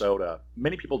in Minnesota,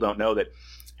 many people don't know that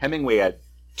Hemingway had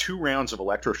 2 rounds of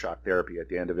electroshock therapy at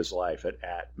the end of his life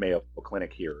at Mayo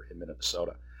Clinic here in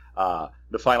Minnesota.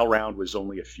 The final round was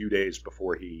only a few days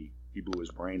before he blew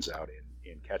his brains out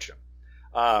in Ketchum.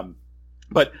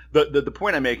 But the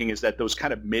point I'm making is that those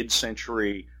kind of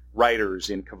mid-century writers,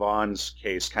 in Kavan's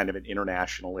case, kind of an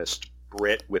internationalist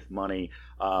Brit with money,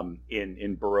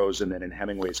 in Burroughs, and then in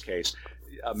Hemingway's case,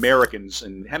 Americans,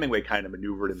 and Hemingway kind of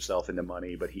maneuvered himself into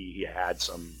money, but he had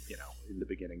some, in the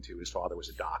beginning too. His father was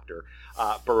a doctor.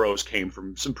 Burroughs came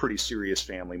from some pretty serious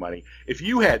family money. If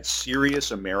you had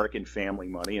serious American family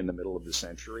money in the middle of the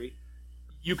century,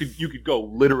 you could go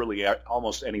literally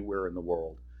almost anywhere in the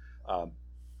world,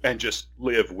 and just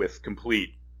live with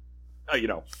complete,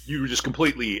 you were just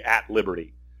completely at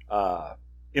liberty.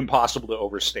 Impossible to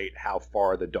overstate how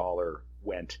far the dollar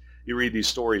went. You read these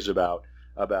stories about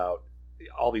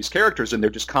all these characters, and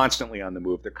they're just constantly on the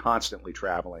move. They're constantly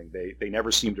traveling. They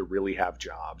never seem to really have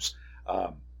jobs.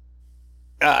 And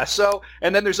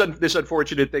then there's this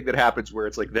unfortunate thing that happens where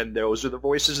it's like, then those are the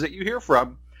voices that you hear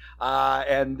from,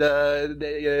 and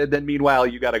then meanwhile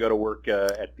you got to go to work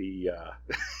at the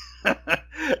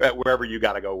at wherever you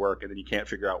got to go work, and then you can't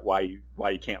figure out why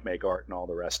you can't make art and all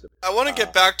the rest of it. I want to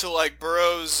get back to like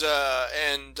Burroughs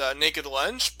and Naked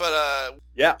Lunch, but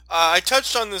I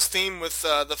touched on this theme with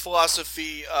the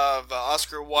philosophy of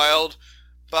Oscar Wilde.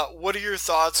 But what are your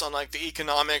thoughts on like the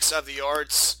economics of the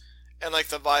arts and like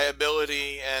the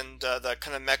viability and the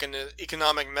kind of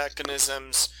economic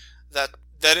mechanisms that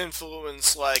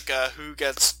influence like who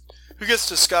gets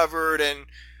discovered and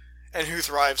who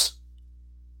thrives?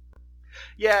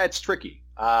 Yeah, it's tricky.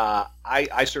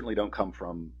 I certainly don't come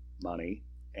from money,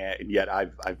 and yet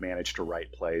I've managed to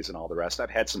write plays and all the rest. I've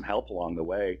had some help along the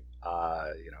way.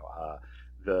 I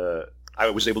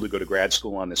was able to go to grad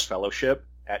school on this fellowship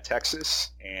at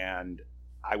Texas, and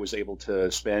I was able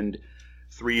to spend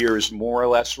 3 years more or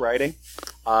less writing.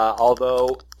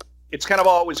 Although it's kind of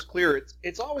always clear.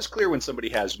 It's always clear when somebody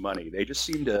has money. They just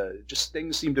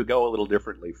things seem to go a little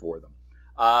differently for them.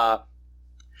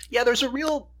 Yeah, there is a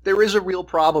real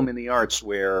problem in the arts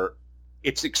where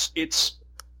it's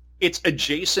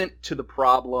adjacent to the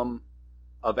problem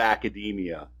of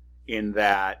academia in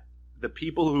that the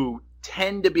people who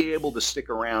tend to be able to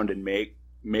stick around and make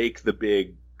the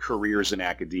big careers in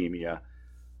academia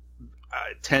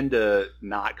tend to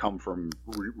not come from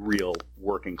real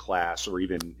working class or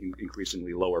even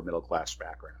increasingly lower middle class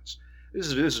backgrounds.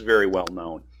 This is very well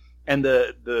known, and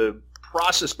the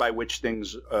process by which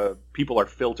things people are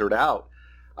filtered out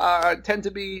tend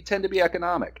to be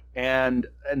economic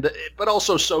but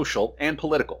also social and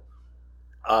political.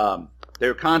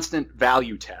 They're constant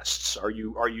value tests. Are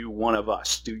you one of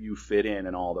us? Do you fit in,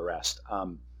 and all the rest?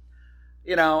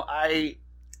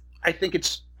 I think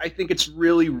it's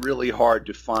really, really hard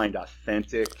to find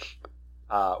authentic,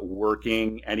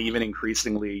 working, and even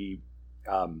increasingly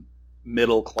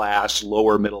middle class,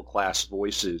 lower middle class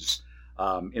voices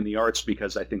in the arts,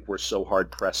 because I think we're so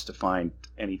hard pressed to find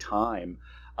any time.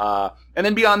 And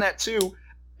then beyond that too,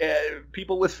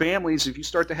 people with families, if you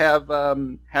start to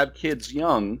have kids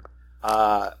young,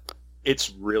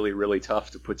 it's really, really tough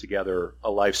to put together a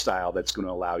lifestyle that's going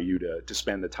to allow you to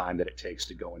spend the time that it takes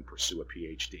to go and pursue a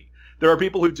PhD. There are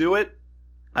people who do it.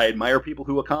 I admire people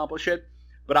who accomplish it,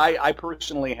 but I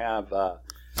personally have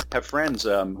friends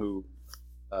who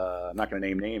I'm not going to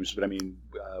name names, but I mean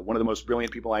one of the most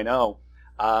brilliant people I know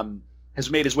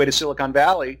has made his way to Silicon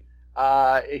Valley.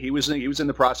 He was in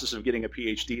the process of getting a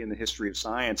PhD in the history of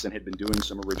science and had been doing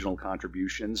some original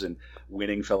contributions and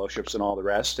winning fellowships and all the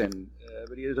rest. And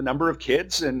but he had a number of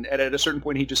kids, and at a certain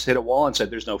point he just hit a wall and said,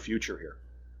 "There's no future here."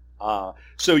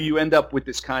 So you end up with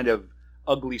this kind of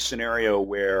ugly scenario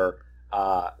where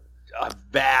a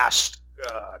vast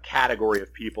category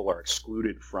of people are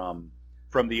excluded from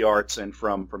the arts and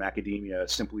from academia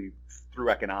simply through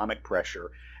economic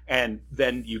pressure. And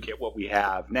then you get what we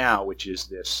have now, which is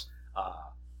this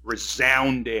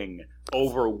resounding,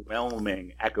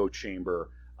 overwhelming echo chamber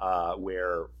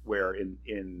where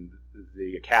in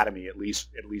the academy, at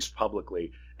least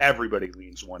publicly, everybody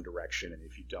leans one direction, and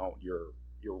if you don't, you're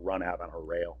run out on a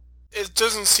rail. It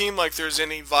doesn't seem like there's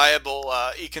any viable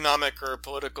economic or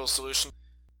political solution.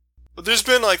 But there's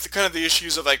been like the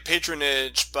issues of like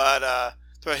patronage, but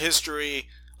throughout history,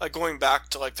 like going back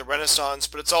to like the Renaissance,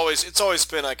 but it's always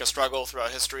been like a struggle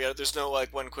throughout history. There's no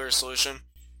like one clear solution.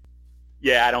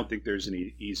 Yeah, I don't think there's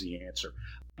an easy answer.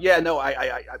 Yeah, no,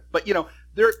 but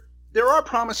there are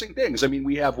promising things. I mean,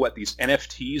 we have these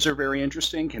NFTs are very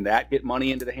interesting. Can that get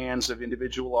money into the hands of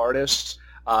individual artists?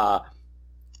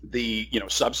 The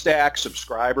Substack,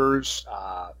 subscribers,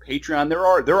 Patreon.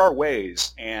 There are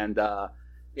ways, and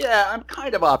I'm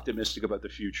kind of optimistic about the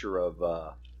future of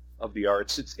the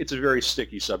arts. It's a very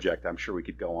sticky subject. I'm sure we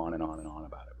could go on and on and on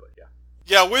about it, but yeah.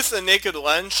 Yeah, with The Naked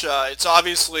Lunch, it's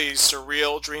obviously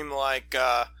surreal, dreamlike,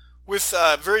 with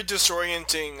a very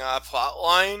disorienting plot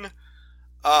line,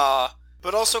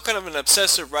 but also kind of an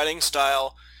obsessive writing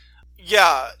style.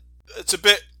 Yeah, it's a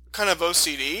bit kind of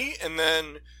OCD, and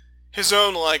then his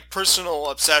own like personal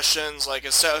obsessions, like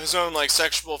his own like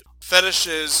sexual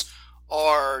fetishes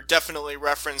are definitely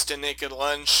referenced in Naked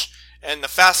Lunch, and the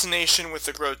fascination with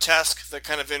the grotesque that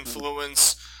kind of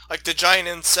influence, like the giant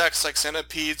insects like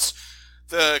centipedes,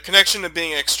 the connection to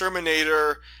being an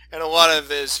exterminator, and a lot of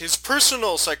his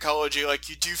personal psychology. Like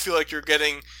you do feel like you're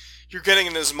getting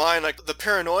in his mind like the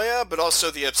paranoia, but also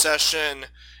the obsession.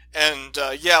 And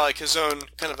like his own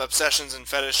kind of obsessions and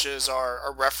fetishes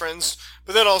are referenced.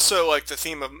 But then also like the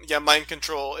theme of mind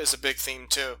control is a big theme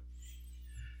too.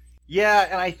 Yeah,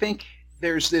 and I think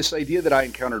there's this idea that I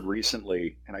encountered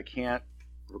recently, and I can't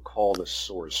recall the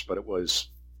source, but it was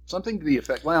something to the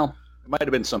effect, well, it might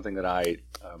have been something that I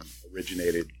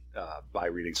originated by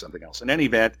reading something else. In any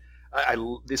event,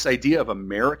 this idea of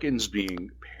Americans being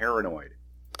paranoid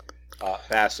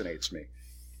fascinates me,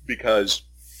 because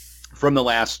from the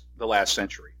last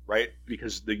century, right?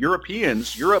 Because the Europe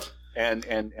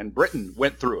and Britain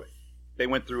went through it. They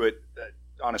went through it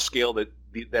on a scale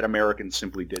that Americans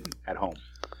simply didn't at home.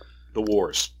 The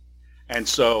wars, and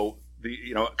so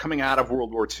coming out of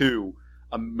World War II,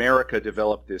 America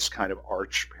developed this kind of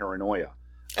arch paranoia.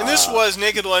 And this was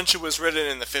Naked Lunch. It was written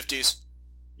in the 50s.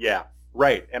 Yeah,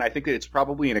 right. And I think that it's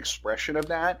probably an expression of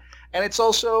that, and it's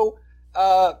also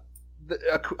a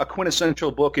quintessential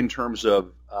book in terms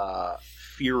of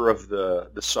fear of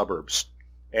the suburbs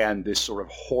and this sort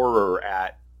of horror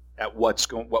at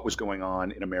what was going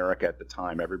on in America at the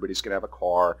time. Everybody's going to have a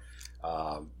car.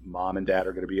 Mom and dad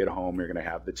are going to be at home. You're going to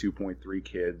have the 2.3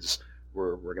 kids.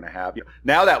 we're going to have.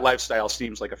 Now that lifestyle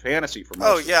seems like a fantasy for most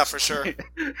Oh, of yeah, us. for sure.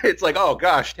 It's like, oh,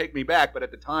 gosh, take me back. But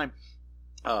at the time...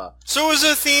 so it was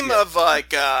a theme of,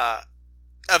 like,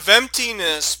 of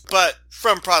emptiness, but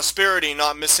from prosperity,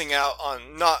 not missing out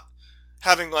on, not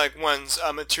having, like, one's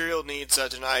material needs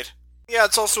denied. Yeah,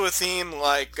 it's also a theme,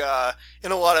 like,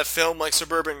 in a lot of film, like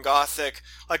Suburban Gothic,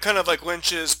 like, kind of like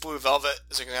Lynch's Blue Velvet,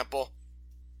 as an example.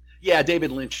 Yeah,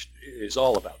 David Lynch is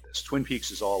all about this. Twin Peaks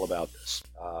is all about this.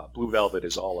 Blue Velvet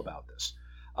is all about this.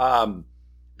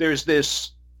 There's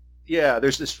this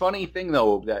funny thing,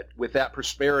 though, that with that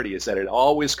prosperity is that it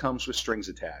always comes with strings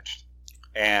attached.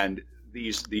 And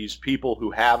these people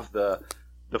who have the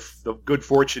good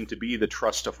fortune to be the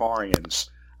Trustafarians,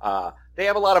 they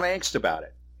have a lot of angst about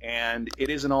it. And it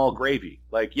isn't all gravy.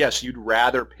 Like, yes, you'd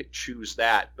rather choose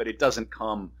that, but it doesn't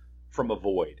come from a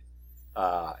void.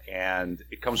 And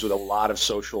it comes with a lot of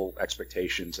social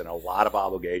expectations and a lot of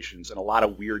obligations and a lot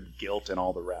of weird guilt and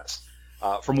all the rest.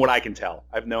 From what I can tell,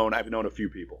 I've known a few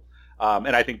people,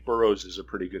 and I think Burroughs is a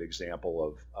pretty good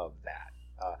example of that.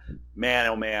 Man,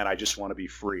 oh man, I just want to be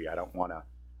free. I don't want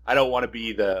to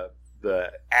be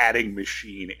the adding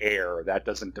machine heir. That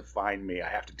doesn't define me. I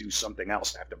have to do something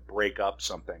else. I have to break up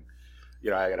something.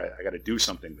 I gotta do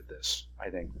something with this. I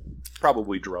think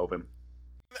probably drove him.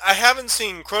 I haven't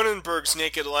seen Cronenberg's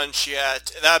Naked Lunch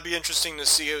yet. That'd be interesting to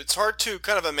see. It's hard to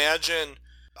kind of imagine.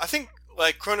 I think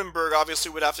like Cronenberg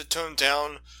obviously would have to tone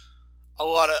down a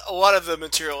lot of the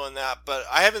material in that, but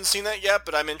I haven't seen that yet.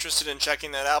 But I'm interested in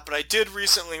checking that out. But I did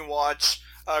recently watch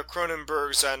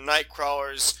Cronenberg's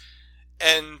Nightcrawlers,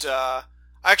 and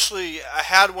actually I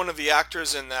had one of the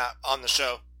actors in that on the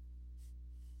show.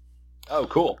 Oh,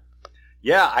 cool.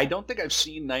 Yeah, I don't think I've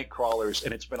seen Nightcrawlers,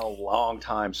 and it's been a long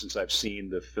time since I've seen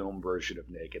the film version of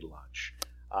Naked Lunch.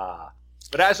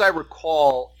 But as I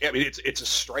recall, I mean, it's a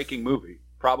striking movie,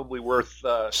 probably worth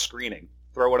screening.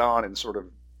 Throw it on and sort of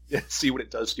see what it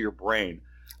does to your brain.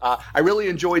 I really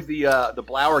enjoyed the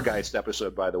Blauergeist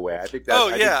episode, by the way. I think think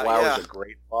Blauer's a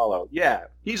great follow. Yeah,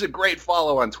 he's a great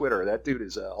follow on Twitter. That dude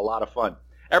is a lot of fun.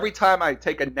 Every time I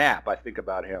take a nap, I think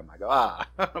about him. I go,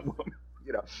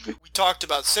 We talked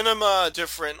about cinema,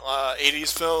 different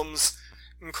 80s films,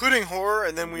 including horror,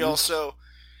 and then we also,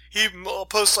 he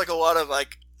posts like a lot of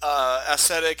like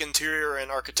aesthetic, interior,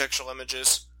 and architectural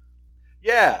images.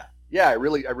 Yeah, I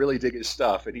really dig his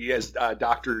stuff, and he has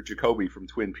Dr. Jacoby from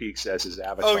Twin Peaks as his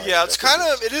avatar. Oh yeah,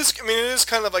 it is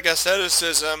kind of like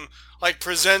aestheticism, like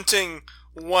presenting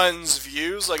one's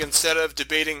views, like instead of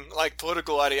debating like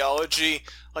political ideology,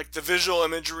 like the visual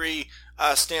imagery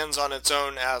stands on its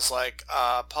own as like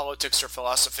politics or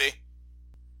philosophy.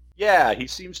 Yeah, he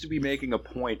seems to be making a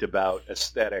point about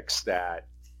aesthetics that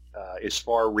is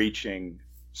far-reaching,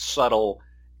 subtle,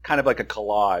 kind of like a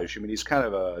collage. I mean, he's kind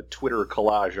of a Twitter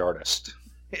collage artist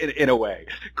in a way,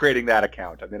 creating that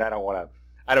account. I mean, I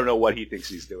don't know what he thinks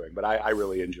he's doing, but I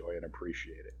really enjoy and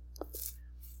appreciate it.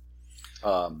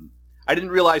 I didn't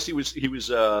realize he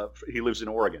lives in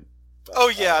Oregon. But, oh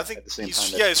yeah, I think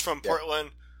he's from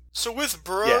Portland. So with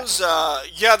Burroughs,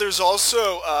 there's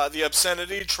also the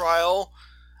obscenity trial.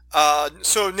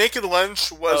 So Naked Lunch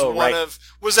was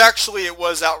it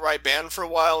was outright banned for a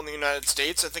while in the United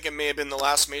States. I think it may have been the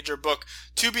last major book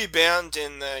to be banned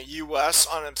in the U.S.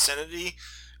 on obscenity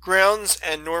grounds,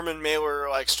 and Norman Mailer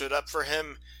like stood up for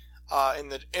him in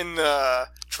the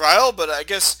trial. But I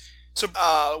guess so.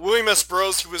 William S.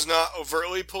 Burroughs, he was not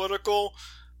overtly political,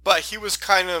 but he was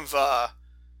kind of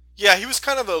he was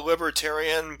kind of a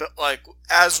libertarian, but like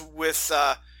as with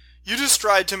you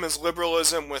described him as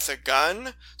liberalism with a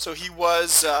gun, so he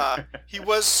was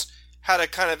had a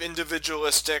kind of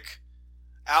individualistic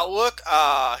outlook.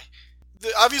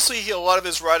 Obviously, a lot of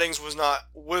his writings was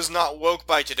not woke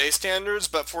by today's standards,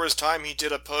 but for his time, he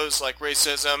did oppose like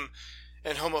racism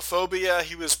and homophobia.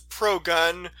 He was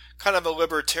pro-gun, kind of a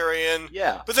libertarian.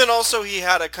 Yeah. But then also he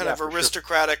had a kind of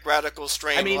aristocratic, radical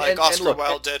strain, like Oscar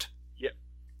Wilde did.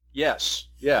 Yes.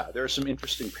 Yeah. There are some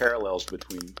interesting parallels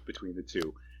between the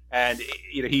two. And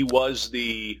he was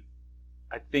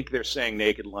I think they're saying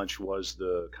Naked Lunch was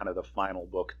the kind of the final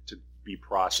book to be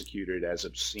prosecuted as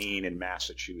obscene in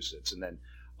Massachusetts, and then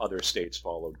other states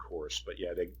followed course. But yeah,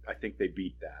 I think they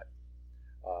beat that.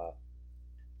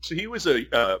 So he was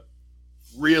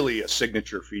really a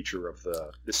signature feature of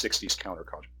the 60s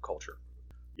counterculture.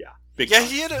 Yeah, big time.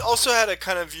 He also had a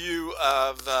kind of view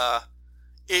of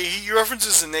he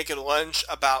references the Naked Lunch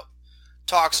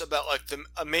talks about like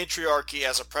a matriarchy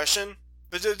as oppression,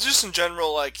 but just in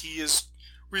general, like he is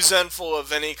resentful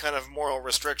of any kind of moral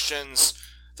restrictions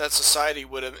that society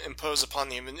would impose upon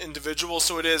the individual.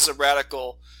 So it is a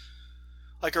radical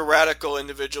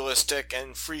individualistic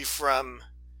and free from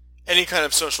any kind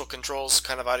of social controls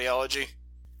kind of ideology.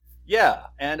 Yeah,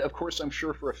 and of course, I'm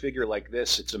sure for a figure like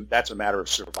this, that's a matter of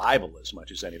survival as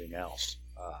much as anything else.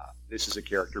 This is a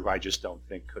character who I just don't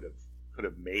think could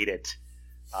have made it,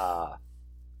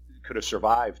 could have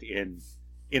survived in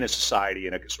a society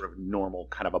in a sort of normal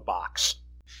kind of a box.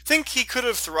 I think he could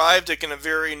have thrived like in a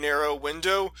very narrow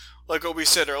window, like what we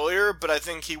said earlier, but I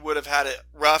think he would have had it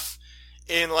rough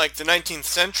in like the 19th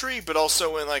century, but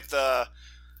also in like the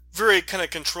very kind of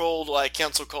controlled like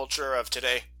cancel culture of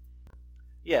today.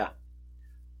 Yeah,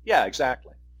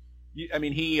 exactly. I'm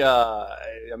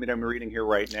reading here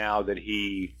right now that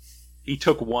he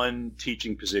took one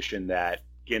teaching position that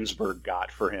Ginsberg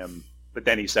got for him, but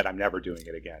then he said, "I'm never doing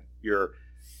it again."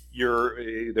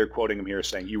 They're quoting him here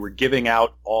saying, "You were giving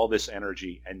out all this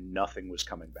energy and nothing was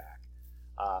coming back."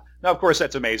 Now, of course,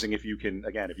 that's amazing if you can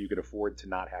afford to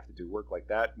not have to do work like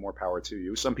that. More power to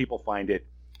you. Some people find it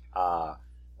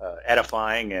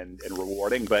edifying and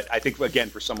rewarding, but I think again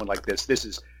for someone like this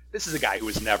is a guy who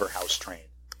was never house trained.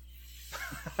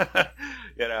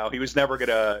 He was never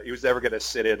gonna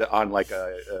sit in on like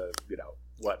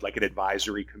like an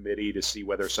advisory committee to see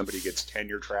whether somebody gets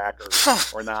tenure track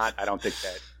or not. I don't think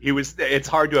that he was. It's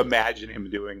hard to imagine him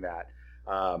doing that.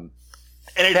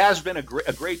 And it has been a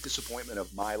great disappointment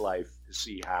of my life to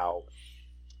see how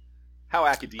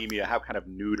academia, how kind of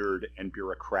neutered and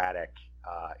bureaucratic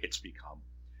it's become.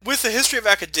 With the history of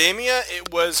academia,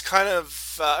 it was kind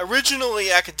of,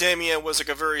 originally academia was like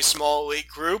a very small elite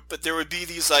group, but there would be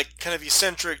these like kind of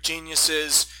eccentric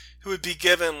geniuses who would be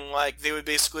given, like, they would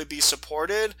basically be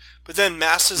supported, but then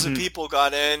masses of people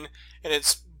got in, and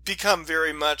it's become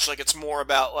very much like it's more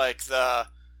about like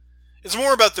it's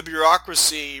more about the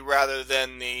bureaucracy rather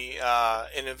than the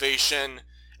innovation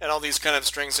and all these kind of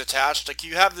strings attached. Like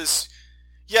you have this,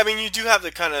 you do have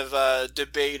the kind of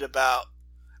debate about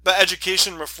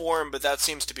education reform, but that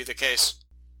seems to be the case.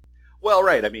 Well,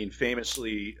 right. I mean,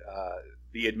 famously,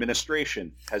 the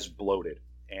administration has bloated.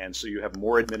 And so you have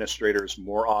more administrators,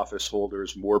 more office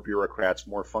holders, more bureaucrats,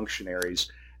 more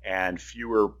functionaries, and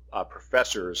fewer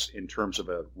professors in terms of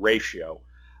a ratio.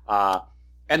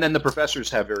 And then the professors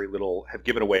have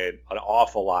given away an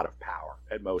awful lot of power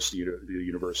at most of the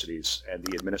universities, and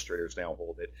the administrators now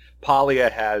hold it. Paglia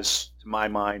has, to my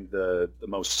mind, the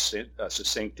most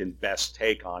succinct and best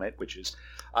take on it, which is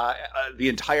the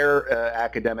entire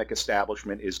academic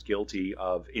establishment is guilty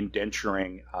of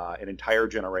indenturing an entire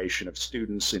generation of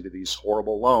students into these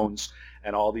horrible loans,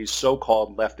 and all these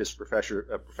so-called leftist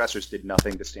professors did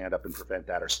nothing to stand up and prevent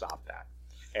that or stop that.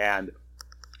 And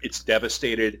it's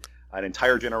devastated an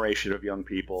entire generation of young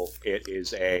people. It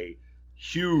is a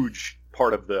huge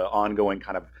part of the ongoing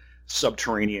kind of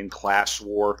subterranean class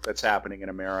war that's happening in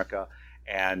America,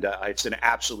 and it's an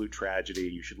absolute tragedy.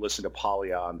 You should listen to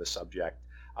Paglia on the subject.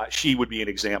 She would be an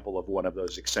example of one of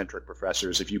those eccentric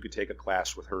professors. If you could take a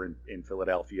class with her in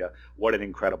Philadelphia, what an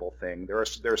incredible thing. There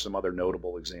are some other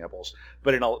notable examples,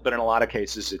 but in a lot of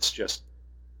cases, it's just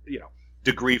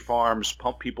degree farms,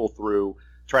 pump people through,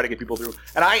 try to get people through.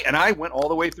 And I went all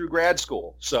the way through grad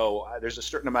school, so there's a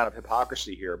certain amount of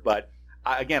hypocrisy here. But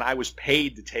again, I was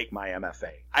paid to take my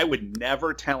MFA. I would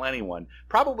never tell anyone,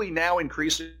 probably now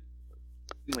increasingly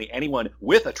anyone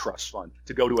with a trust fund,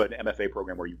 to go to an MFA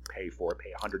program where you pay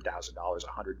 $100,000,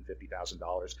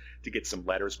 $150,000 to get some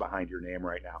letters behind your name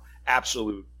right now.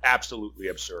 Absolutely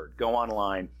absurd. Go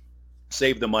online,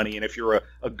 save the money, and if you're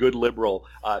a good liberal,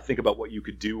 think about what you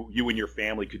and your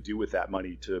family could do with that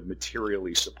money to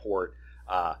materially support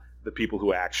the people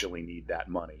who actually need that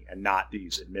money, and not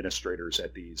these administrators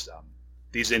at these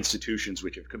institutions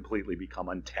which have completely become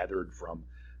untethered from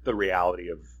the reality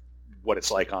of what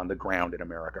it's like on the ground in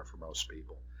America for most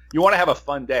people. You want to have a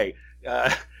fun day,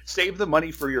 save the money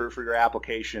for your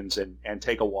applications and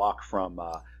take a walk from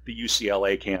the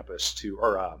UCLA campus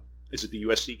is it the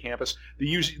USC campus?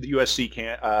 Is it the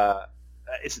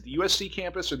USC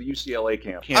campus or the UCLA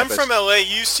campus? I'm from LA.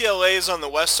 UCLA is on the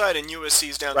west side and USC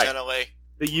is downtown LA.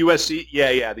 The USC,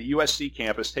 the USC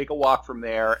campus. Take a walk from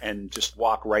there and just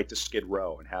walk right to Skid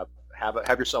Row and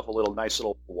have yourself a nice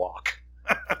little walk.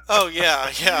 Oh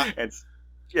yeah. And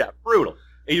brutal.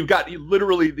 And you've got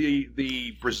literally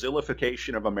the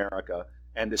Brazilification of America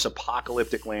and this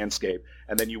apocalyptic landscape,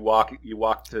 and then you walk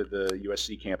to the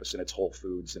USC campus and it's Whole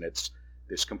Foods and it's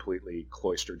this completely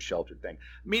cloistered, sheltered thing.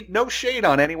 I mean, no shade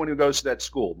on anyone who goes to that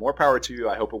school. More power to you.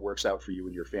 I hope it works out for you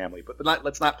and your family. But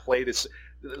let's not play this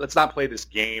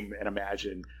game and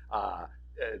imagine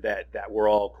that we're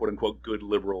all quote unquote good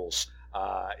liberals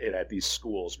at these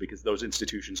schools, because those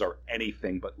institutions are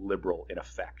anything but liberal in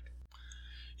effect.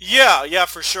 Yeah,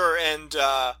 for sure. And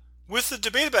with the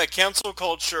debate about cancel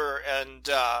culture, and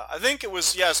I think it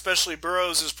was, especially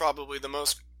Burroughs is probably the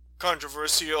most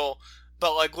controversial,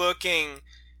 but like looking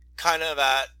kind of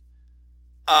at,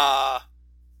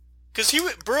 because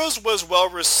Burroughs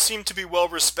was seemed to be well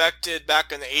respected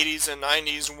back in the 80s and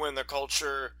 90s when the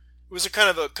culture was a kind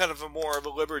of a more of a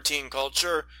libertine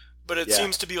culture, but it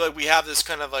seems to be like we have this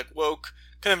kind of like woke,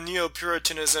 kind of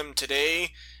neo-Puritanism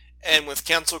today, and with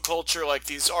cancel culture, like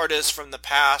these artists from the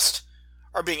past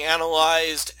are being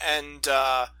analyzed, and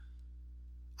I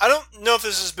don't know if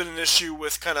this has been an issue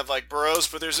with kind of like Burroughs,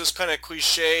 but there's this kind of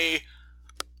cliche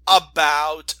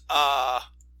about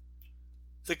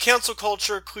the cancel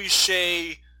culture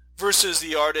cliche versus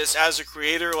the artist as a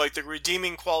creator, like the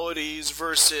redeeming qualities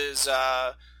versus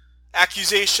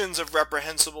accusations of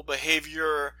reprehensible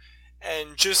behavior,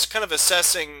 and just kind of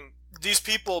assessing these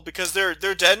people because they're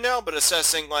dead now, but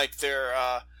assessing like their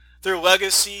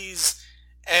legacies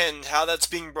and how that's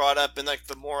being brought up in like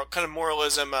the moral kind of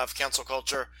moralism of cancel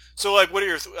culture. So like, what are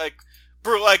your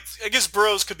I guess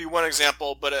Burroughs could be one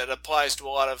example, but it applies to a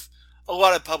lot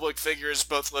of public figures,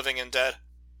 both living and dead.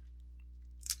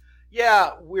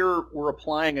 Yeah, we're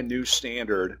applying a new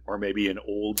standard, or maybe an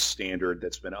old standard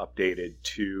that's been updated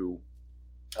to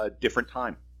a different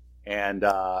time, and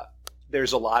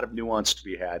there's a lot of nuance to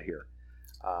be had here.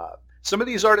 Some of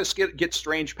these artists get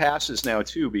strange passes now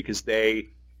too, because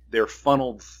they're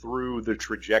funneled through the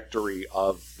trajectory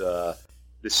of the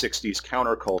 60s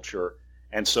counterculture,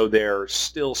 and so they're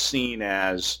still seen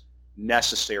as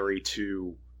necessary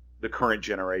to the current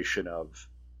generation of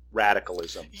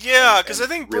radicalism. Yeah, because I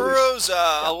think really, Burroughs,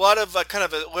 a lot of kind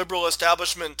of liberal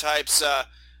establishment types, I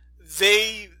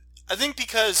think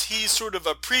because he's sort of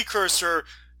a precursor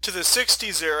to the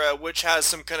 60s era, which has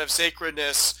some kind of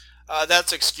sacredness,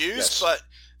 that's excused, yes. But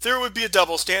there would be a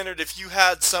double standard if you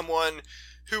had someone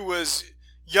who was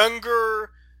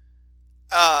younger,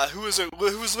 who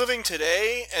was living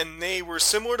today, and they were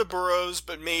similar to Burroughs,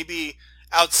 but maybe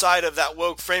outside of that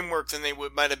woke framework, then they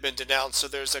might have been denounced. So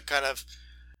there's a kind of,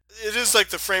 it is like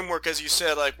the framework, as you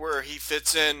said, like where he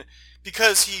fits in,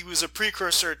 because he was a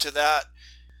precursor to that.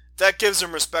 That gives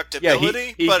him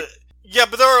respectability. But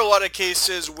there are a lot of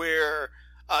cases where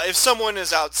if someone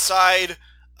is outside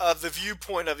of the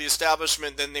viewpoint of the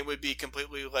establishment, then they would be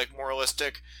completely like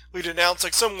moralistically denounced.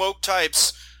 Like some woke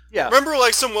types. Yeah. Remember,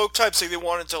 like some woke types, like they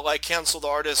wanted to like cancel the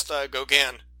artist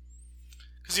Gauguin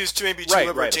because he was too libertine.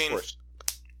 Right, of course.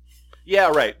 Yeah,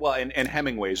 right. Well, and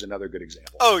Hemingway is another good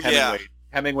example. Oh, yeah.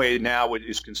 Hemingway now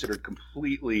is considered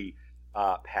completely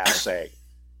passé,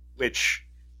 which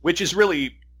is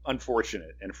really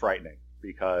unfortunate and frightening,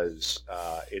 because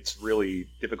it's really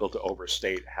difficult to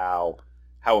overstate how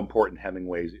important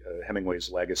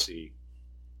Hemingway's legacy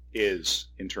is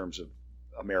in terms of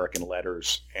American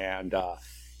letters, and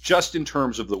just in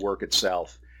terms of the work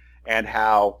itself, and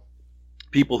how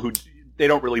people who they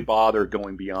don't really bother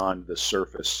going beyond the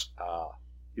surface,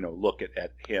 look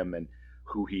at him and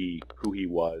who he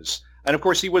was. And of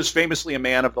course, he was famously a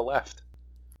man of the left.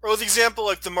 Or the example,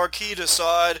 like the Marquis de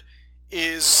Sade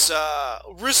is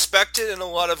respected in a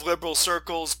lot of liberal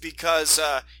circles because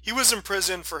he was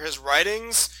imprisoned for his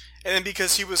writings, and then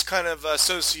because he was kind of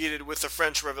associated with the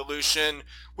French Revolution,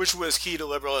 which was key to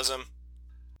liberalism.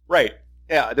 Right.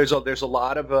 Yeah, there's a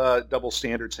lot of double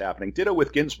standards happening. Ditto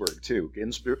with Ginsberg too.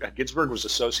 Ginsberg was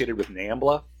associated with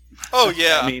NAMBLA. Oh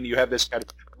yeah. I mean, you have this kind of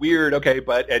weird,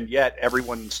 and yet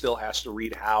everyone still has to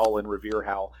read Howell and revere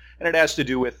Howell, and it has to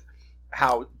do with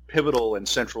how pivotal and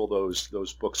central those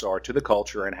books are to the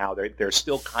culture, and how they're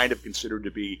still kind of considered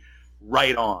to be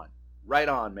right on,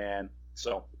 man.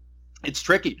 So it's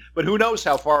tricky, but who knows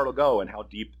how far it'll go and how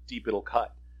deep it'll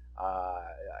cut.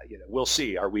 We'll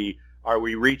see. Are we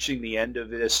reaching the end of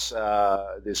this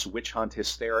witch hunt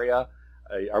hysteria?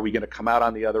 Are we going to come out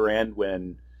on the other end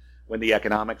when the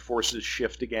economic forces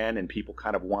shift again and people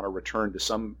kind of want to return to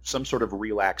some sort of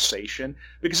relaxation?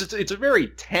 Because it's a very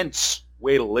tense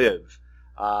way to live,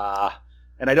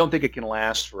 and I don't think it can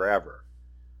last forever.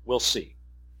 We'll see.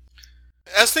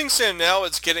 As things stand now,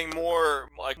 it's getting more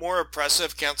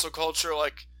oppressive cancel culture.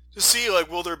 Like to see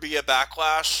will there be a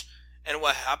backlash and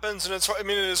what happens? And it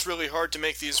is really hard to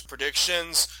make these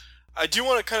predictions. I do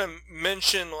want to kind of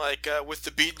mention with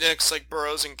the beatniks like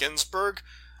Burroughs and Ginsberg,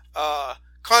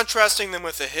 contrasting them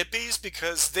with the hippies,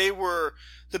 because the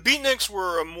beatniks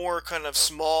were a more kind of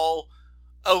small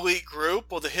elite group,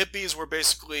 while the hippies were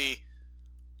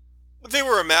they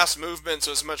were a mass movement,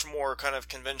 so it's much more kind of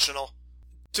conventional.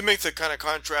 To make the kind of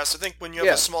contrast, I think when you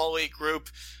have a small elite group,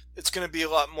 it's going to be a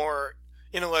lot more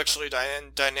intellectually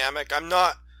dynamic.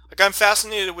 I'm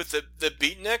fascinated with the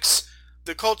beatniks.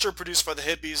 The culture produced by the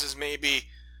hippies is maybe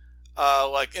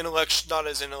like not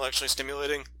as intellectually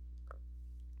stimulating.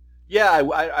 Yeah,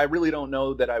 I really don't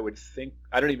know that I would think.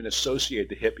 I don't even associate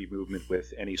the hippie movement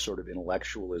with any sort of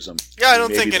intellectualism. Yeah, I don't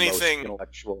maybe think the most anything.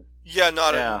 Intellectual. Yeah,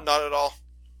 not at all.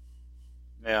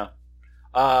 Yeah,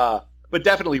 but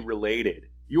definitely related.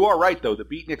 You are right, though. The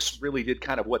Beatniks really did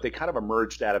kind of what they kind of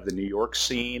emerged out of the New York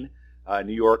scene,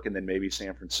 New York, and then maybe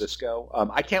San Francisco.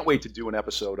 I can't wait to do an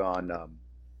episode on.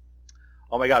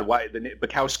 Oh my God, why the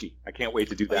Bukowski? I can't wait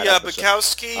to do that. Yeah, episode.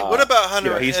 Bukowski. What about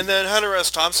Hunter? And then Hunter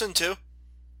S. Thompson too.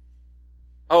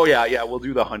 Oh yeah, we'll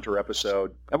do the Hunter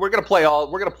episode, and we're gonna play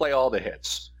all the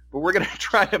hits, but we're gonna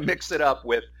try to mix it up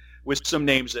with some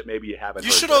names that maybe you haven't.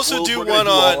 You heard. should also do one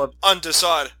on de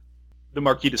Sade. The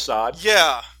Marquis de Sade.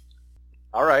 Yeah.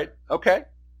 All right. Okay.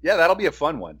 Yeah, that'll be a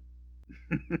fun one.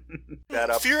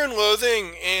 Fear and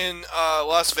Loathing in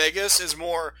Las Vegas is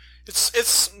more.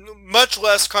 It's much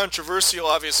less controversial,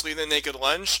 obviously, than Naked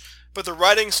Lunch, but the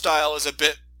writing style is a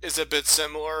bit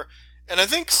similar. And I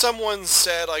think someone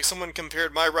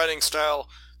compared my writing style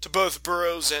to both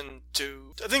Burroughs and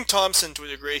to, I think, Thompson to a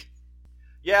degree.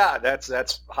 Yeah,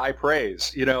 that's high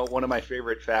praise. You know, one of my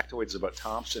favorite factoids about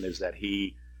Thompson is that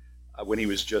he, when he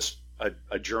was just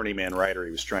a journeyman writer,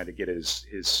 he was trying to get his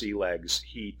sea legs,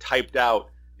 he typed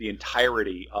out the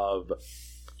entirety of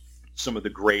some of the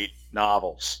great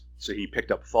novels. So he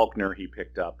picked up Faulkner, he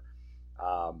picked up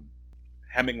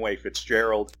Hemingway,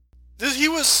 Fitzgerald. He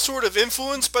was sort of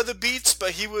influenced by the Beats,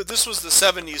 but this was the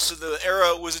 70s, so the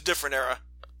era was a different era.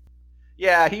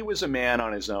 Yeah, he was a man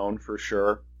on his own for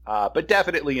sure, but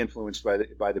definitely influenced by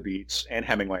the Beats and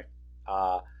Hemingway.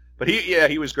 But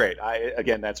he was great.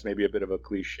 Again, that's maybe a bit of a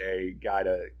cliche guy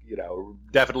to,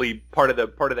 definitely part of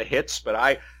the hits. But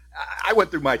I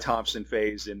went through my Thompson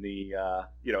phase in the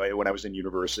when I was in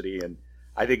university, and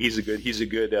I think he's a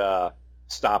good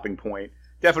stopping point.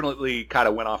 Definitely kind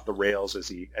of went off the rails as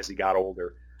he got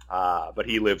older, but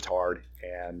he lived hard,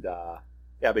 and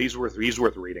but he's worth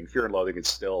reading. Fear and Loathing is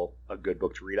still a good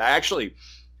book to read. I actually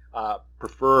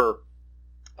prefer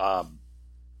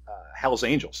Hell's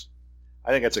Angels. I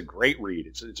think that's a great read.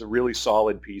 It's a really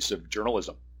solid piece of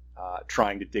journalism,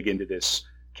 trying to dig into this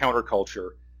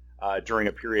counterculture during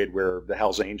a period where the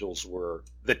Hell's Angels were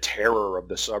the terror of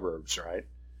the suburbs. Right,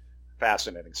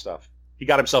 fascinating stuff. He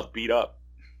got himself beat up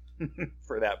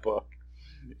for that book,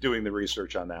 doing the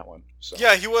research on that one. So.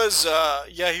 Yeah, he was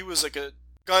like a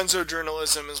gonzo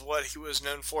journalism is what he was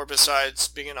known for besides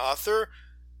being an author.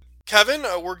 Kevin,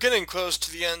 we're getting close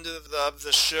to the end of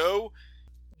the show.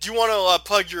 Do you want to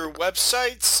plug your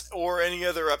websites or any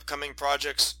other upcoming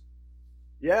projects?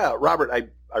 Yeah, Robert, I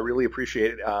really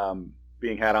appreciate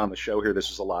being had on the show here. This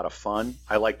was a lot of fun.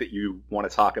 I like that you want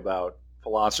to talk about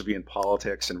philosophy and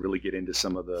politics and really get into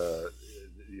some of the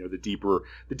the deeper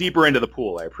end of the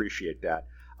pool. I appreciate that.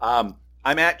 I'm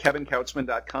at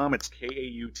kevinkautzman.com. It's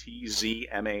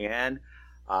KAUTZMAN.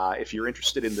 If you're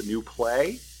interested in the new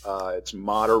play, it's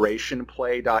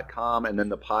moderationplay.com, and then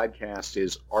the podcast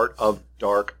is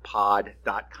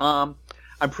artofdarkpod.com.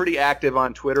 I'm pretty active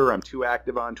on Twitter. I'm too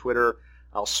active on Twitter.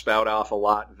 I'll spout off a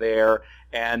lot there.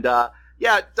 And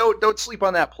don't sleep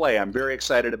on that play. I'm very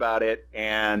excited about it,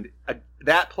 and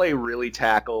that play really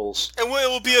tackles. And it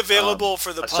will be available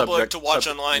for the public to watch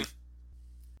online.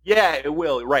 Yeah, it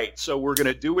will. Right. So we're going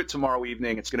to do it tomorrow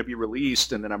evening. It's going to be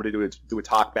released, and then I'm going to do a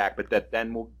talk back. But that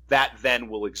then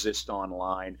will exist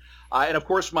online. And of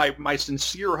course, my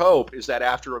sincere hope is that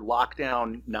after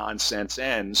lockdown nonsense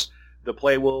ends, the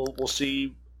play will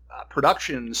see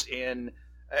productions in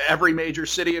every major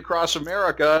city across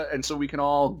America, and so we can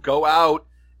all go out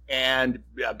and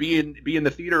be in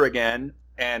the theater again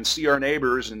and see our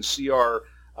neighbors and see our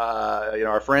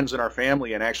friends and our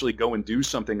family, and actually go and do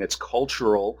something that's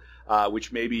cultural,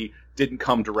 which maybe didn't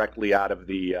come directly out of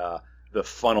the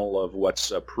funnel of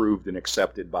what's approved and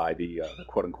accepted by the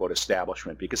quote unquote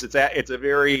establishment, because it's a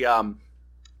very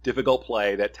difficult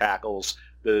play that tackles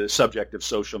the subject of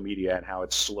social media and how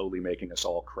it's slowly making us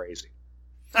all crazy.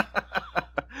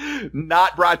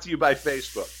 Not brought to you by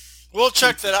Facebook. We'll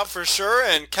check that out for sure.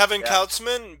 And Kevin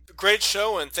Kautzman, great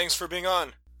show, and thanks for being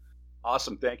on.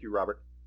 Awesome. Thank you, Robert.